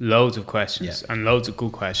 Loads of questions, and loads of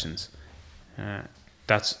good questions.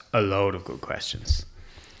 That's a load of good questions.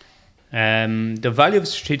 The value of a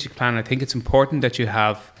strategic plan, I think it's important that you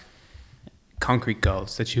have concrete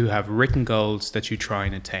goals, that you have written goals that you try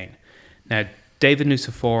and attain. Now, David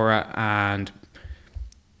Nucifora and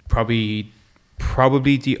probably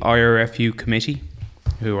the IRFU committee,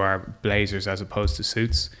 who are blazers as opposed to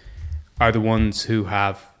suits, are the ones who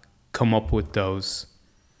have come up with those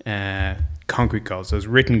concrete goals, those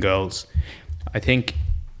written goals. I think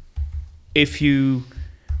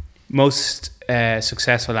most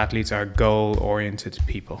successful athletes are goal-oriented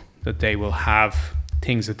people, that they will have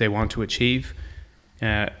things that they want to achieve.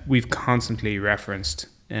 We've constantly referenced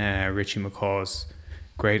Richie McCaw's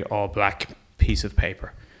great all-black piece of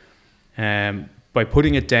paper. By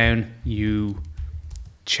putting it down, you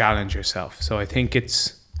challenge yourself. So I think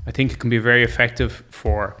it can be very effective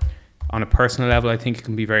on a personal level. I think it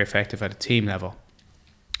can be very effective at a team level.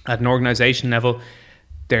 At an organisation level,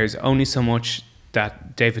 there's only so much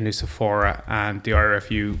that David Nucifora and the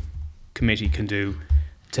IRFU committee can do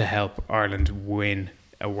to help Ireland win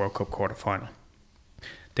a World Cup quarter-final.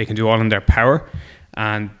 They can do all in their power,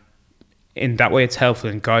 and in that way it's helpful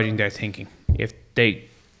in guiding their thinking. If they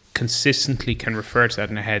consistently can refer to that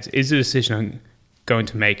in their heads, is the decision I'm going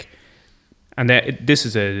to make, and this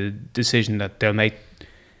is a decision that they'll make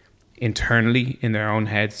internally in their own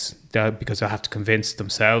heads, because they'll have to convince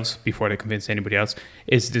themselves before they convince anybody else,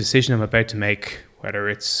 is the decision I'm about to make, whether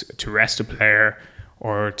it's to rest a player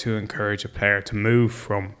or to encourage a player to move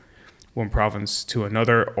from one province to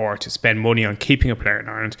another, or to spend money on keeping a player in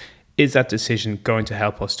Ireland, is that decision going to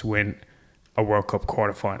help us to win a World Cup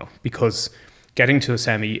quarter-final? Because getting to a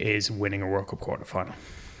semi is winning a World Cup quarter-final.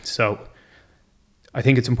 So I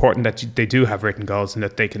think it's important that they do have written goals, and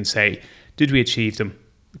that they can say, did we achieve them?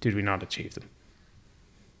 Did we not achieve them?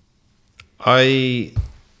 I'd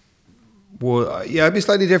be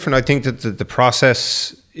slightly different. I think that the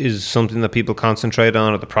process is something that people concentrate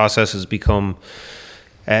on, or the process has become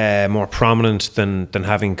more prominent than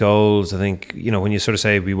having goals. I think, when you sort of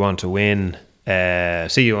say we want to win, we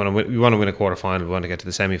want to win a quarter-final, we want to get to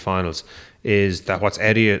the semi-finals, is that what's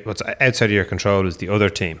outside of your control is the other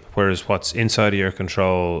team, whereas what's inside of your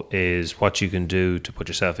control is what you can do to put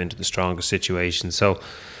yourself into the strongest situation. So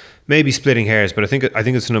maybe splitting hairs, but I think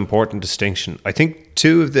it's an important distinction. I think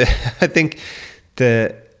the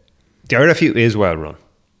IRFU is well run.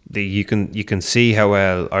 You can see how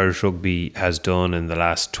well Irish rugby has done in the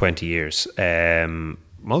last 20 years,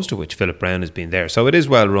 most of which Philip Brown has been there. So it is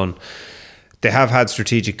well run. They have had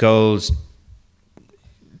strategic goals.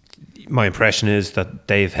 My impression is that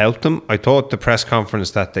they've helped them. I thought the press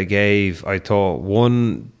conference that they gave,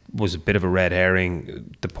 one was a bit of a red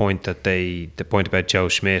herring. The point about Joe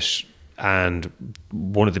Schmidt, and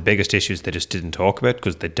one of the biggest issues they just didn't talk about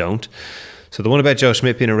because they don't. So the one about Joe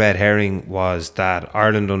Schmidt being a red herring was that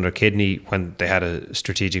Ireland under Kidney, when they had a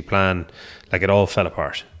strategic plan, it all fell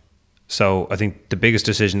apart. So I think the biggest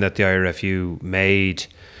decision that the IRFU made,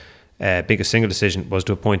 biggest single decision, was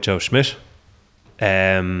to appoint Joe Schmidt.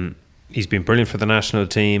 He's been brilliant for the national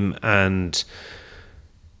team, and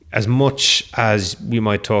as much as we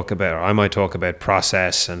might talk about, or I might talk about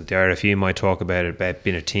process, and the IRFU might talk about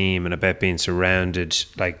being a team and about being surrounded,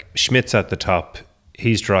 Schmidt's at the top.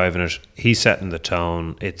 He's driving it. He's setting the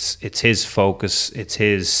tone. It's his focus. It's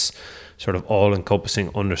his sort of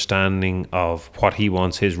all-encompassing understanding of what he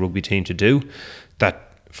wants his rugby team to do, that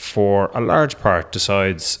for a large part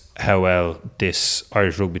decides how well this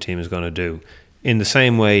Irish rugby team is going to do. In the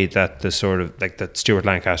same way that that Stuart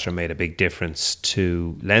Lancaster made a big difference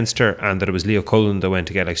to Leinster, and that it was Leo Cullen that went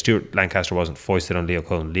to get, Stuart Lancaster wasn't foisted on Leo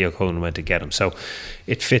Cullen. Leo Cullen went to get him. So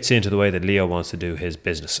it fits into the way that Leo wants to do his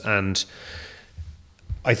business. And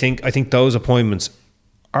I think those appointments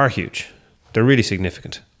are huge. They're really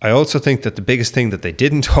significant. I also think that the biggest thing that they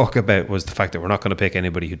didn't talk about was the fact that we're not going to pick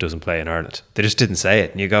anybody who doesn't play in Ireland. They just didn't say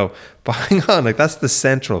it. And you go, but hang on, that's the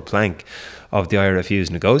central plank of the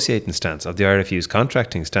IRFU's negotiating stance, of the IRFU's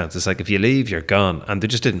contracting stance. It's if you leave, you're gone. And they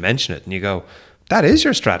just didn't mention it. And you go, that is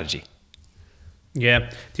your strategy.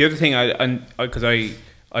 Yeah. The other thing, because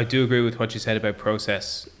I do agree with what you said about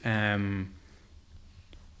process.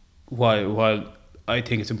 While I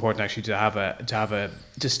think it's important actually to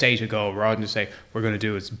state a goal rather than to say we're going to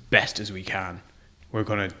do as best as we can. We're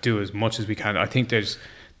going to do as much as we can. I think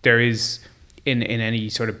there is in any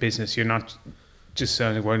sort of business, you're not just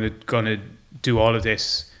saying we're going to do all of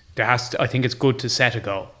this. I think it's good to set a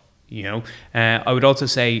goal. I would also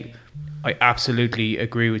say I absolutely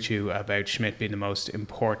agree with you about Schmidt being the most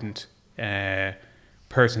important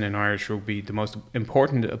person in Irish rugby. The most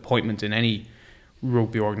important appointment in any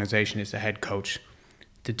rugby organisation is the head coach.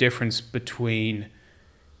 The difference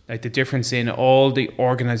in all the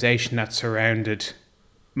organisation that surrounded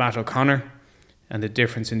Matt O'Connor and the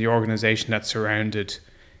difference in the organisation that surrounded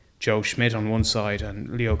Joe Schmidt on one side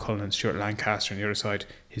and Leo Cullen and Stuart Lancaster on the other side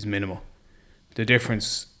is minimal. The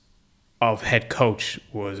difference of head coach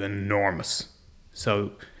was enormous.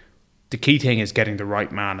 So the key thing is getting the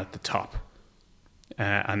right man at the top.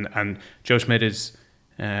 And Joe Schmidt is,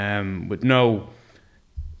 with no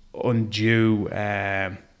undue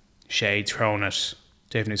shade thrown at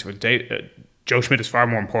David Nucifora. Joe Schmidt is far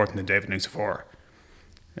more important than David Nucifora.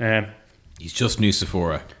 He's just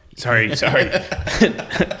Nucifora. Sorry.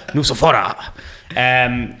 Nucifora.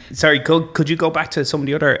 Sorry, could you go back to some of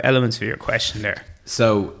the other elements of your question there?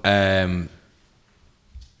 So,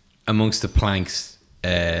 amongst the planks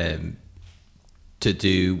to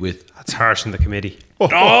do with... That's harsh in the committee.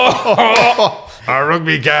 Our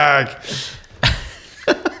rugby gag.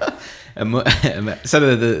 Sort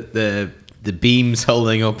of the beams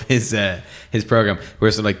holding up his program,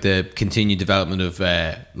 where sort of like the continued development of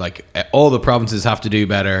all the provinces have to do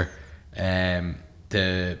better.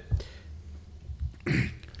 The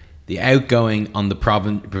outgoing on the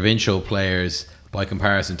provincial players by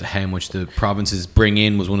comparison to how much the provinces bring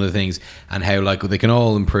in was one of the things, and how like they can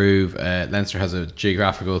all improve. Leinster has a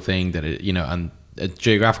geographical thing that and a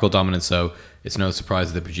geographical dominance, so it's no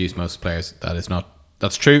surprise that they produce most players.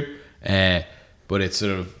 That's true, but it's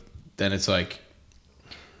sort of then it's like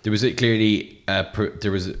there was clearly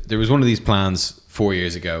there was one of these plans 4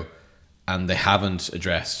 years ago, and they haven't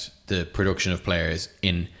addressed the production of players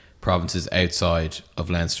in provinces outside of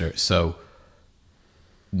Leinster. So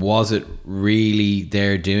was it really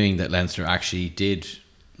their doing that Leinster actually did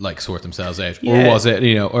like sort themselves out, or was it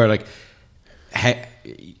or like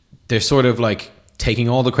they're sort of like taking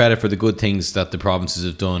all the credit for the good things that the provinces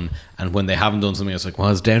have done, and when they haven't done something, it's like, well,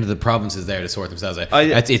 it's down to the provinces there to sort themselves out.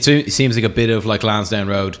 It seems like a bit of like Lansdowne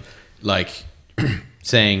Road, like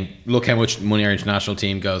saying, look how much money our international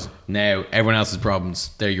team goes, now everyone else's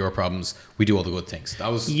problems, they're your problems, we do all the good things. That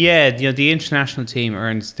was the international team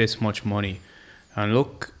earns this much money, and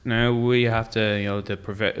look, now we have to the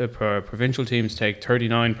provincial teams take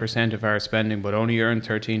 39% of our spending but only earn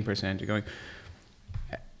 13%. You're going,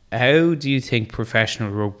 how do you think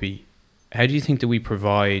professional rugby, how do you think that we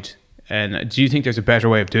provide, and do you think there's a better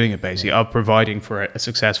way of doing it, basically, of providing for a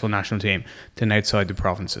successful national team than outside the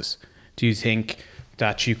provinces? Do you think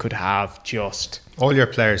that you could have just all your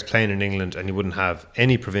players playing in England and you wouldn't have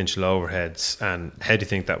any provincial overheads, and how do you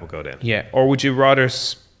think that would go down? Yeah, or would you rather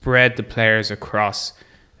spread the players across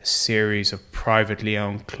a series of privately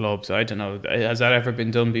owned clubs? I don't know, has that ever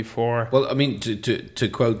been done before? Well, I mean, to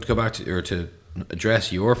quote, go back to, or to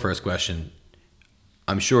address your first question,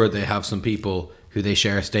 I'm sure they have some people who they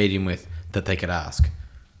share a stadium with that they could ask.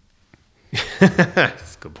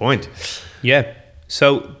 That's a good point. Yeah,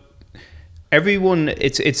 so everyone,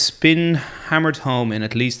 it's been hammered home in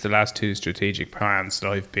at least the last two strategic plans that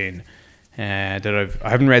I've been I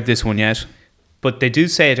haven't read this one yet, but they do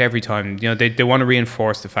say it every time. They want to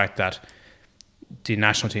reinforce the fact that the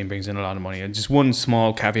national team brings in a lot of money. And just one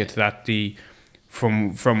small caveat to that: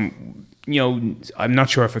 from I'm not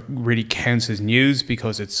sure if it really counts as news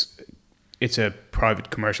because it's a private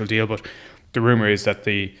commercial deal, but the rumor is that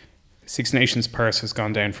the Six Nations purse has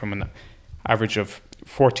gone down from an average of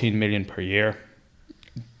 14 million per year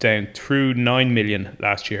down through 9 million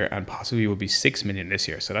last year, and possibly will be 6 million this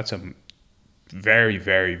year. So that's a very,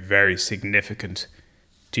 very, very significant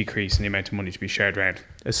decrease in the amount of money to be shared around.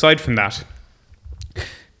 Aside from that,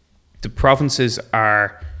 the provinces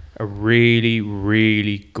are a really,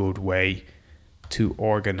 really good way to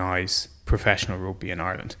organise professional rugby in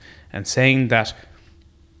Ireland. And saying that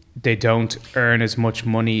they don't earn as much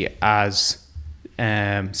money as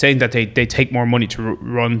saying that they take more money to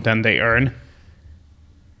run than they earn,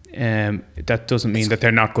 that doesn't mean that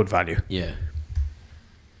they're not good value. Yeah,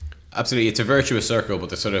 absolutely. It's a virtuous circle, but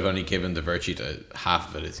they're sort of only given the virtue to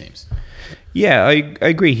half of it seems. Yeah, I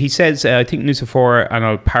agree. He says, I think Nucifora, and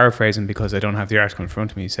I'll paraphrase him because I don't have the article in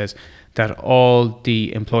front of me, he says that all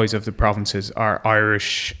the employees of the provinces are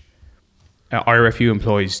Irish, IRFU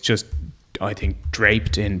employees, just, I think,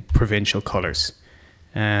 draped in provincial colours,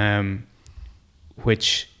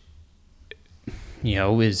 which,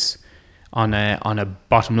 is on a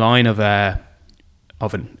bottom line of I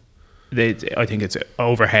think it's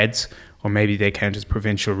overheads or maybe they count as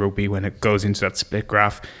provincial rugby when it goes into that split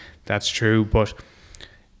graph. That's true, but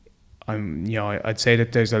I'd say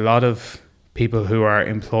that there's a lot of people who are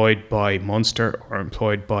employed by Munster or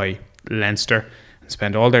employed by Leinster and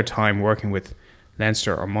spend all their time working with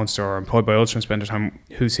Leinster or Munster, or employed by Ulster and spend their time,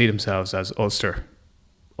 who see themselves as Ulster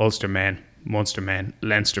men, Munster men,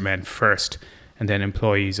 Leinster men first, and then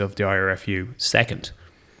employees of the IRFU second.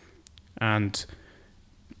 And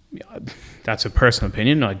that's a personal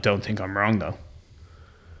opinion. I don't think I'm wrong, though.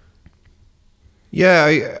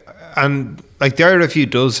 Yeah, and like the IRFU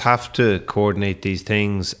does have to coordinate these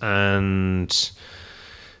things, and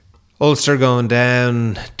Ulster going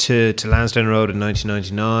down to Lansdowne Road in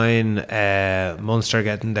 1999, Munster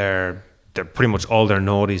getting they're pretty much all their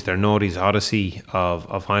naughties odyssey of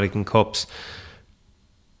Heineken Cups.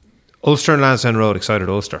 Ulster and Lansdowne Road excited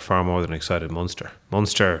Ulster far more than excited Munster.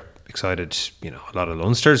 Munster excited, a lot of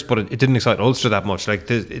Leinsters, but it didn't excite Ulster that much. Like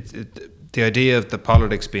the idea of the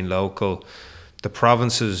politics being local, the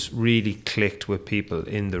provinces really clicked with people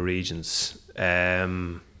in the regions,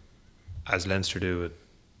 as Leinster do with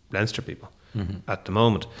Leinster people at the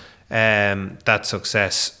moment. That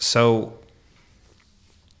success. So,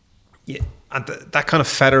 yeah, and that kind of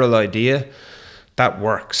federal idea, that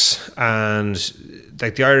works. And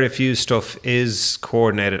like the IRFU stuff is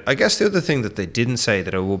coordinated. I guess the other thing that they didn't say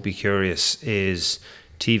that I would be curious is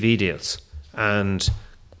TV deals. And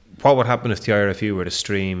what would happen if the IRFU were to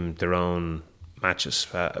stream their own matches,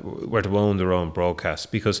 were to own their own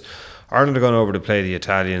broadcast? Because Ireland are going over to play the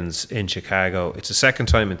Italians in Chicago. It's the second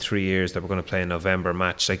time in 3 years that we're going to play a November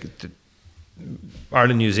match. Like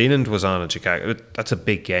Ireland-New Zealand was on in Chicago. That's a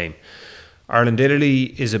big game.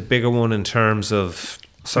 Ireland-Italy is a bigger one in terms of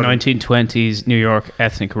 1920s New York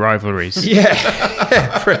ethnic rivalries. Yeah,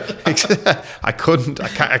 I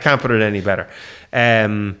can't put it any better.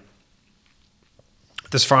 There's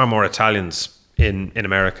far more Italians in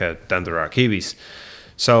America than there are Kiwis,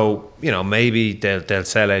 so maybe they'll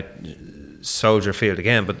sell out Soldier Field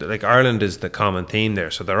again. But like Ireland is the common theme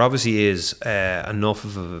there, so there obviously is enough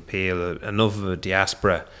of an appeal, enough of a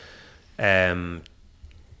diaspora.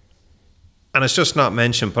 And it's just not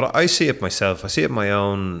mentioned, but I see it myself. I see it in my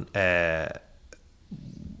own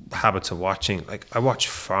habits of watching. Like I watch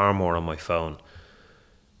far more on my phone.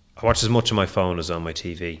 I watch as much on my phone as on my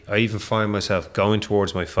TV. I even find myself going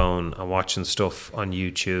towards my phone and watching stuff on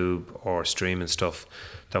YouTube or streaming stuff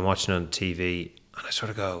that I'm watching on TV. And I sort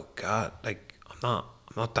of go, God, like I'm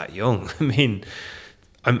not that young. I mean,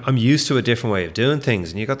 I'm used to a different way of doing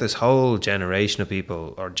things. And you got this whole generation of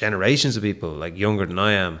people, or generations of people, like younger than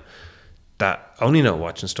I am, that only know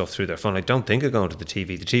watching stuff through their phone. Like, don't think of going to the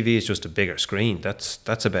TV. The TV is just a bigger screen.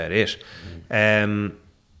 That's about it.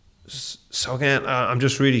 So again, I'm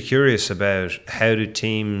just really curious about how do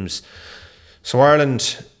teams. So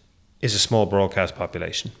Ireland is a small broadcast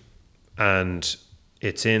population, and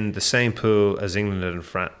it's in the same pool as England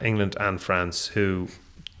and France, who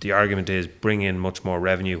the argument is bring in much more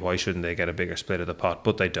revenue. Why shouldn't they get a bigger split of the pot?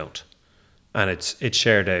 But they don't, and it's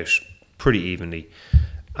shared out pretty evenly.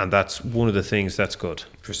 And that's one of the things that's good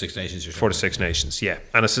for Six Nations. For the Six Nations, yeah.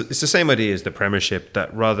 And it's the same idea as the Premiership,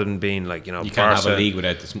 that rather than being like you can't have a league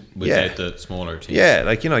without the smaller teams. Yeah,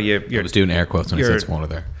 like I was doing air quotes when I said smaller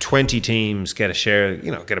there. 20 teams get a share,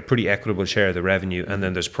 get a pretty equitable share of the revenue, and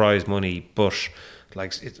then there's prize money. But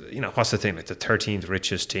like what's the thing? Like the 13th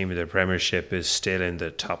richest team of the Premiership is still in the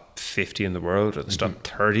top 50 in the world, or the top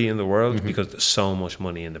 30 in the world, because there's so much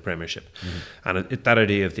money in the Premiership. And that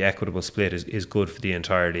idea of the equitable split is good for the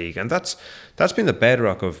entire league, and that's been the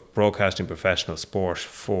bedrock of broadcasting professional sport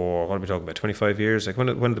for, what are we talking about, 25 years? Like when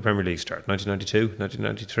did the Premier League start? 1992,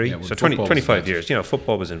 1993? Yeah, so 25 years.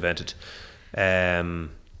 Football was invented.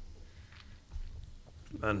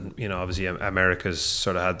 And obviously America's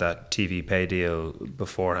sort of had that TV pay deal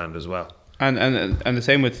beforehand as well. And the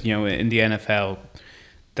same with in the NFL,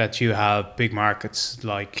 that you have big markets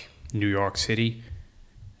like New York City,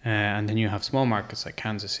 and then you have small markets like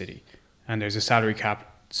Kansas City, and there's a salary cap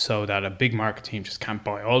so that a big market team just can't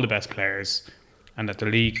buy all the best players, and that the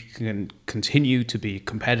league can continue to be a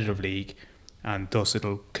competitive league, and thus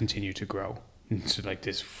it'll continue to grow into like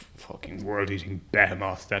this fucking world-eating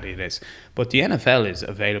behemoth that it is. But the NFL is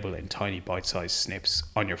available in tiny bite-sized snips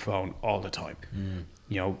on your phone all the time.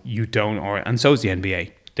 You don't, and so is the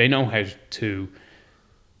NBA. They know how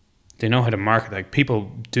to market. Like, people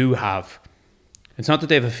do have, it's not that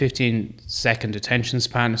they have a 15-second attention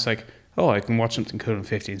span. It's like, oh, I can watch something cool in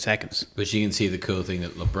 15 seconds. But you can see the cool thing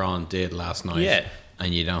that LeBron did last night. Yeah.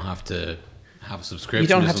 And you don't have to have a subscription. You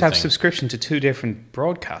don't have to have subscription to two different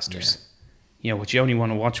broadcasters. But you only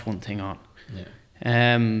want to watch one thing on. Yeah.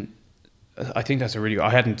 I think that's I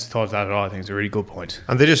hadn't thought of that at all. I think it's a really good point.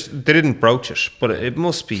 And they didn't broach it, but they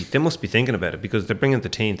must be thinking about it, because they're bringing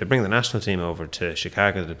the national team over to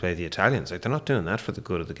Chicago to play the Italians. Like, they're not doing that for the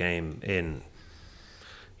good of the game in,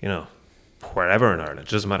 wherever in Ireland. It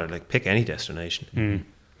doesn't matter. Like, pick any destination.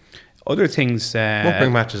 Other things. Won't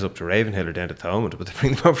bring matches up to Ravenhill or down to Thomond, but they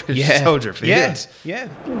bring them over to Soldier Field.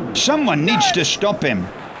 Yeah. Someone needs to stop him.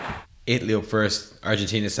 Italy up first,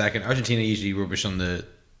 Argentina second. Argentina usually rubbish on the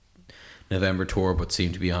November tour, but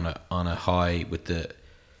seem to be on a high with the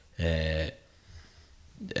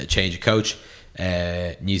change of coach.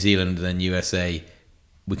 New Zealand, then USA.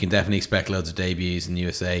 We can definitely expect loads of debuts in the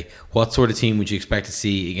USA. What sort of team would you expect to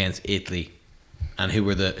see against Italy, and who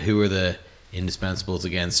are the indispensables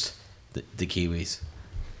against the Kiwis?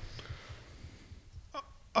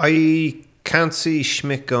 I can't see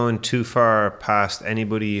Schmidt going too far past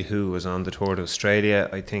anybody who was on the tour to Australia.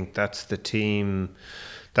 I think that's the team,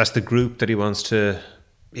 that's the group that he wants to.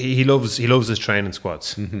 He loves his training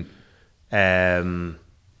squads.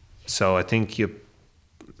 So I think I'd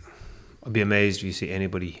be amazed if you see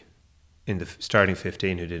anybody in the starting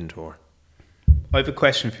 15 who didn't tour. I have a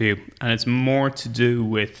question for you, and it's more to do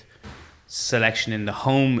with selection in the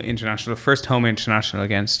first home international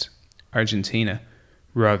against Argentina,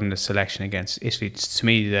 rather than the selection against Italy. To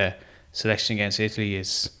me, the selection against Italy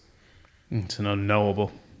it's an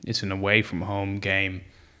unknowable. It's an away from home game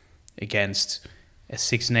against a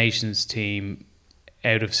Six Nations team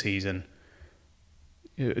out of season,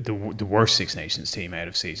 the worst Six Nations team out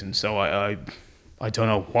of season. So I don't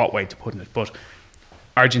know what way to put it, but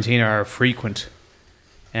Argentina are a frequent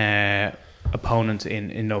opponent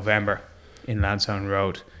in November in Lansdowne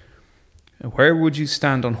Road. Where would you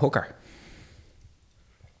stand on hooker?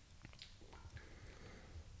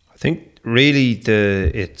 I think really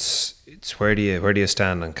it's where do you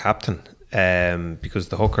stand on captain? Because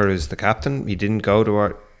the hooker is the captain. He didn't go to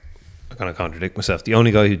I'm going to contradict myself. The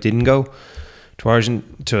only guy who didn't go to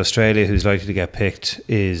Australia who's likely to get picked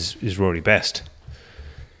is Rory Best.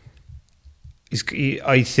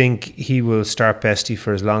 I think he will start Bestie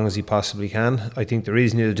for as long as he possibly can. I think the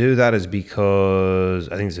reason he'll do that is because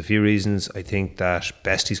I think there's a few reasons. I think that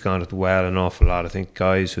Bestie's gone to the well an awful lot. I think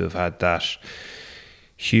guys who have had that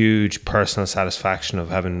huge personal satisfaction of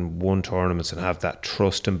having won tournaments and have that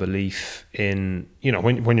trust and belief in,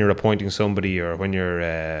 when you're appointing somebody or when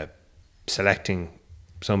you're selecting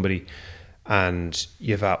somebody and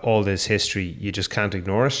you've had all this history, you just can't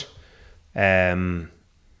ignore it.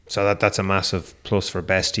 So that's a massive plus for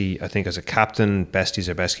Bestie. I think as a captain, Bestie's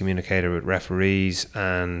our best communicator with referees,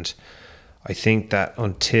 and I think that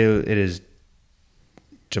until it is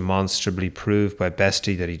demonstrably proved by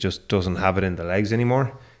Bestie that he just doesn't have it in the legs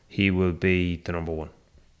anymore, he will be the number one.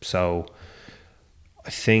 So I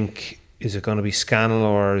think, is it going to be Scannell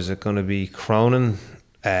or is it going to be Cronin?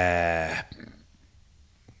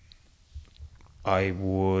 I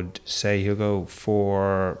would say he'll go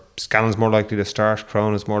for Scannell's more likely to start.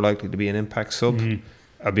 Cronin's more likely to be an impact sub.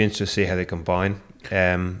 I'll be interested to see how they combine.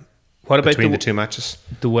 What about between the two matches?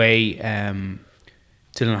 The way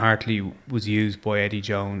Dylan Hartley was used by Eddie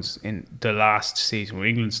Jones in the last season,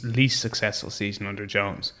 England's least successful season under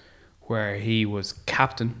Jones, where he was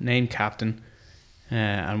named captain,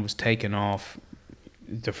 and was taken off,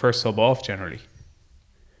 the first sub off generally.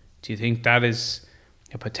 Do you think that is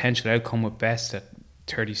a potential outcome with Best at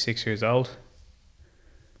 36 years old?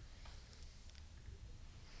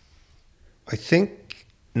 I think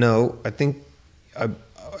no. I think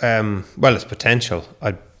well, it's potential.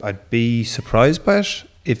 I'd be surprised by it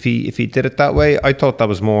if he did it that way. I thought that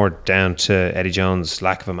was more down to Eddie Jones'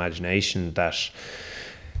 lack of imagination, that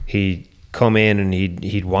he'd come in and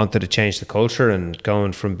he'd wanted to change the culture, and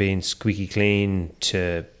going from being squeaky clean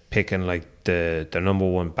to picking like the number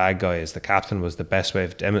one bad guy as the captain was the best way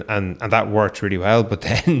of and that worked really well, but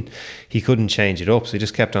then he couldn't change it up, so he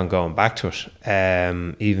just kept on going back to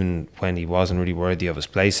it, even when he wasn't really worthy of his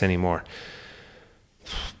place anymore.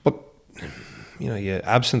 But you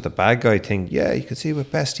absent the bad guy thing, you could see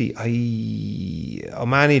with Bestie,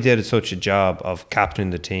 O'Mahony did such a job of captaining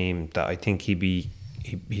the team that I think he'd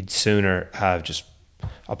sooner have just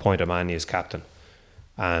appoint O'Mahony as captain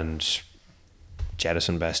and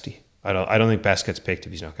jettison Bestie. I don't think Best gets picked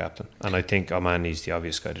if he's not captain, and I think O'Mahony's the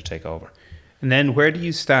obvious guy to take over. And then where do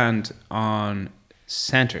you stand on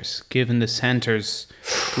centres? Given the centres,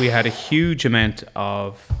 we had a huge amount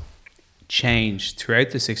of change throughout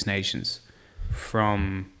the Six Nations,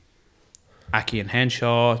 from Aki and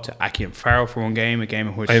Henshaw to Aki and Farrell for one game, a game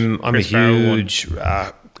in which I'm a huge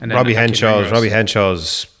Robbie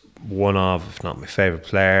Henshaw's one of, if not my favourite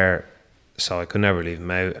player. so I could never leave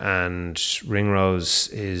him out. And Ringrose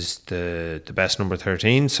is the best number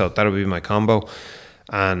 13, so that would be my combo.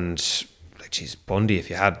 And like, geez, Bundy, if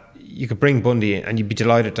you could bring Bundy in, and you'd be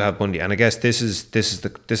delighted to have Bundy. And I guess this is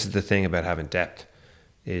the thing about having depth,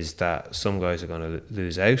 is that some guys are going to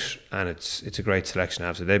lose out, and it's a great selection to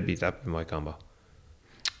have. So that'd be my combo.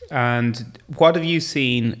 And what have you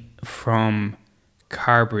seen from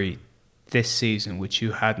Carberry this season, which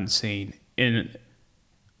you hadn't seen in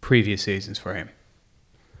previous seasons for him?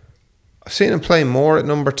 I've seen him play more at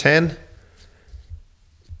number 10.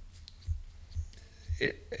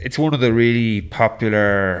 It's one of the really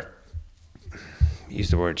popular, use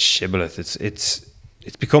the word shibboleth. It's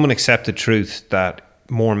become an accepted truth that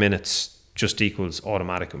more minutes just equals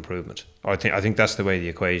automatic improvement. I think that's the way the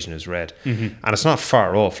equation is read. And it's not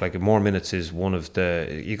far off. Like, more minutes is one of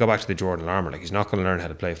the, you go back to the Jordan Larmour, like, he's not going to learn how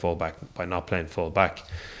to play fullback by not playing fullback.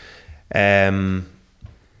 It's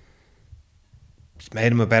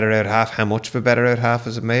made him a better out half. How much of a better out half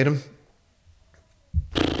has it made him?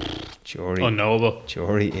 Unknowable.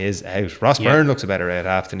 Jury is out. Ross Byrne looks a better out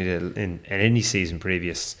half than he did in any season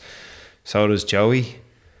previous. So does Joey.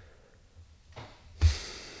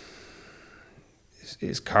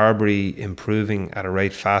 Is Carberry improving at a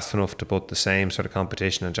rate fast enough to put the same sort of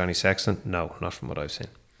competition on Johnny Sexton? No, not from what I've seen.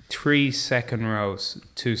 3 second rows,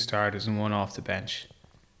 2 starters and 1 off the bench.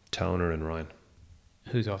 Toner and Ryan.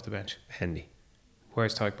 Who's off the bench? Hendy.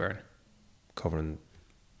 Where's Tyke Byrne? Covering.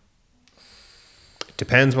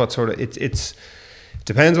 Depends what sort of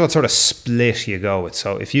depends what sort of split you go with.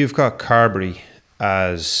 So if you've got Carberry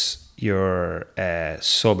as your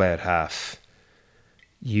sub out half,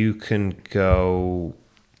 you can go.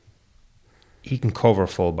 He can cover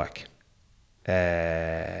fullback,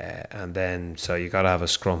 and then so you got to have a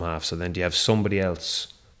scrum half. So then, do you have somebody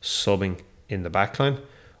else subbing in the back line,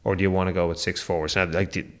 or do you want to go with 6 forwards? Now,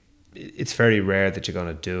 it's very rare that you're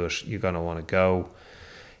going to do it. You're going to want to go.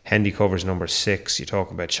 Hendy covers number 6. You're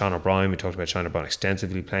talking about Sean O'Brien. We talked about Sean O'Brien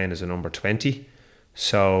extensively playing as a number 20.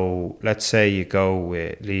 So let's say you go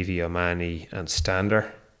with Levy, O'Mahony and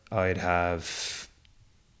Stander. I'd have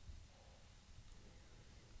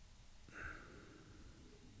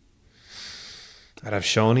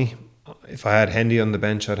Shawnee. If I had Hendy on the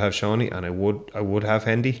bench, I'd have Shawnee, and I would have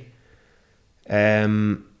Hendy.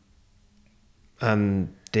 And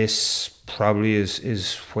this probably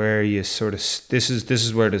is where you sort of this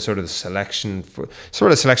is where the sort of selection for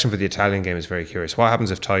the Italian game is very curious. What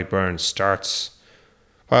happens if Tyke Byrne starts?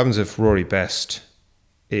 What happens if Rory Best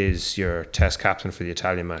is your test captain for the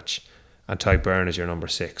Italian match, and Tyke Byrne is your number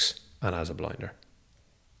 6 and has a blinder?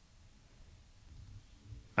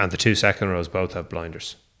 And the 2 second rows both have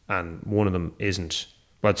blinders, and one of them isn't.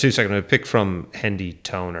 Well, 2 second rows pick from Hendy,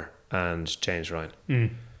 Toner, and James Ryan,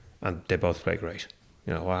 and they both play great.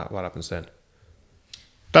 You know what happens then?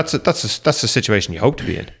 That's a situation you hope to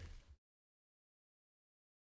be in.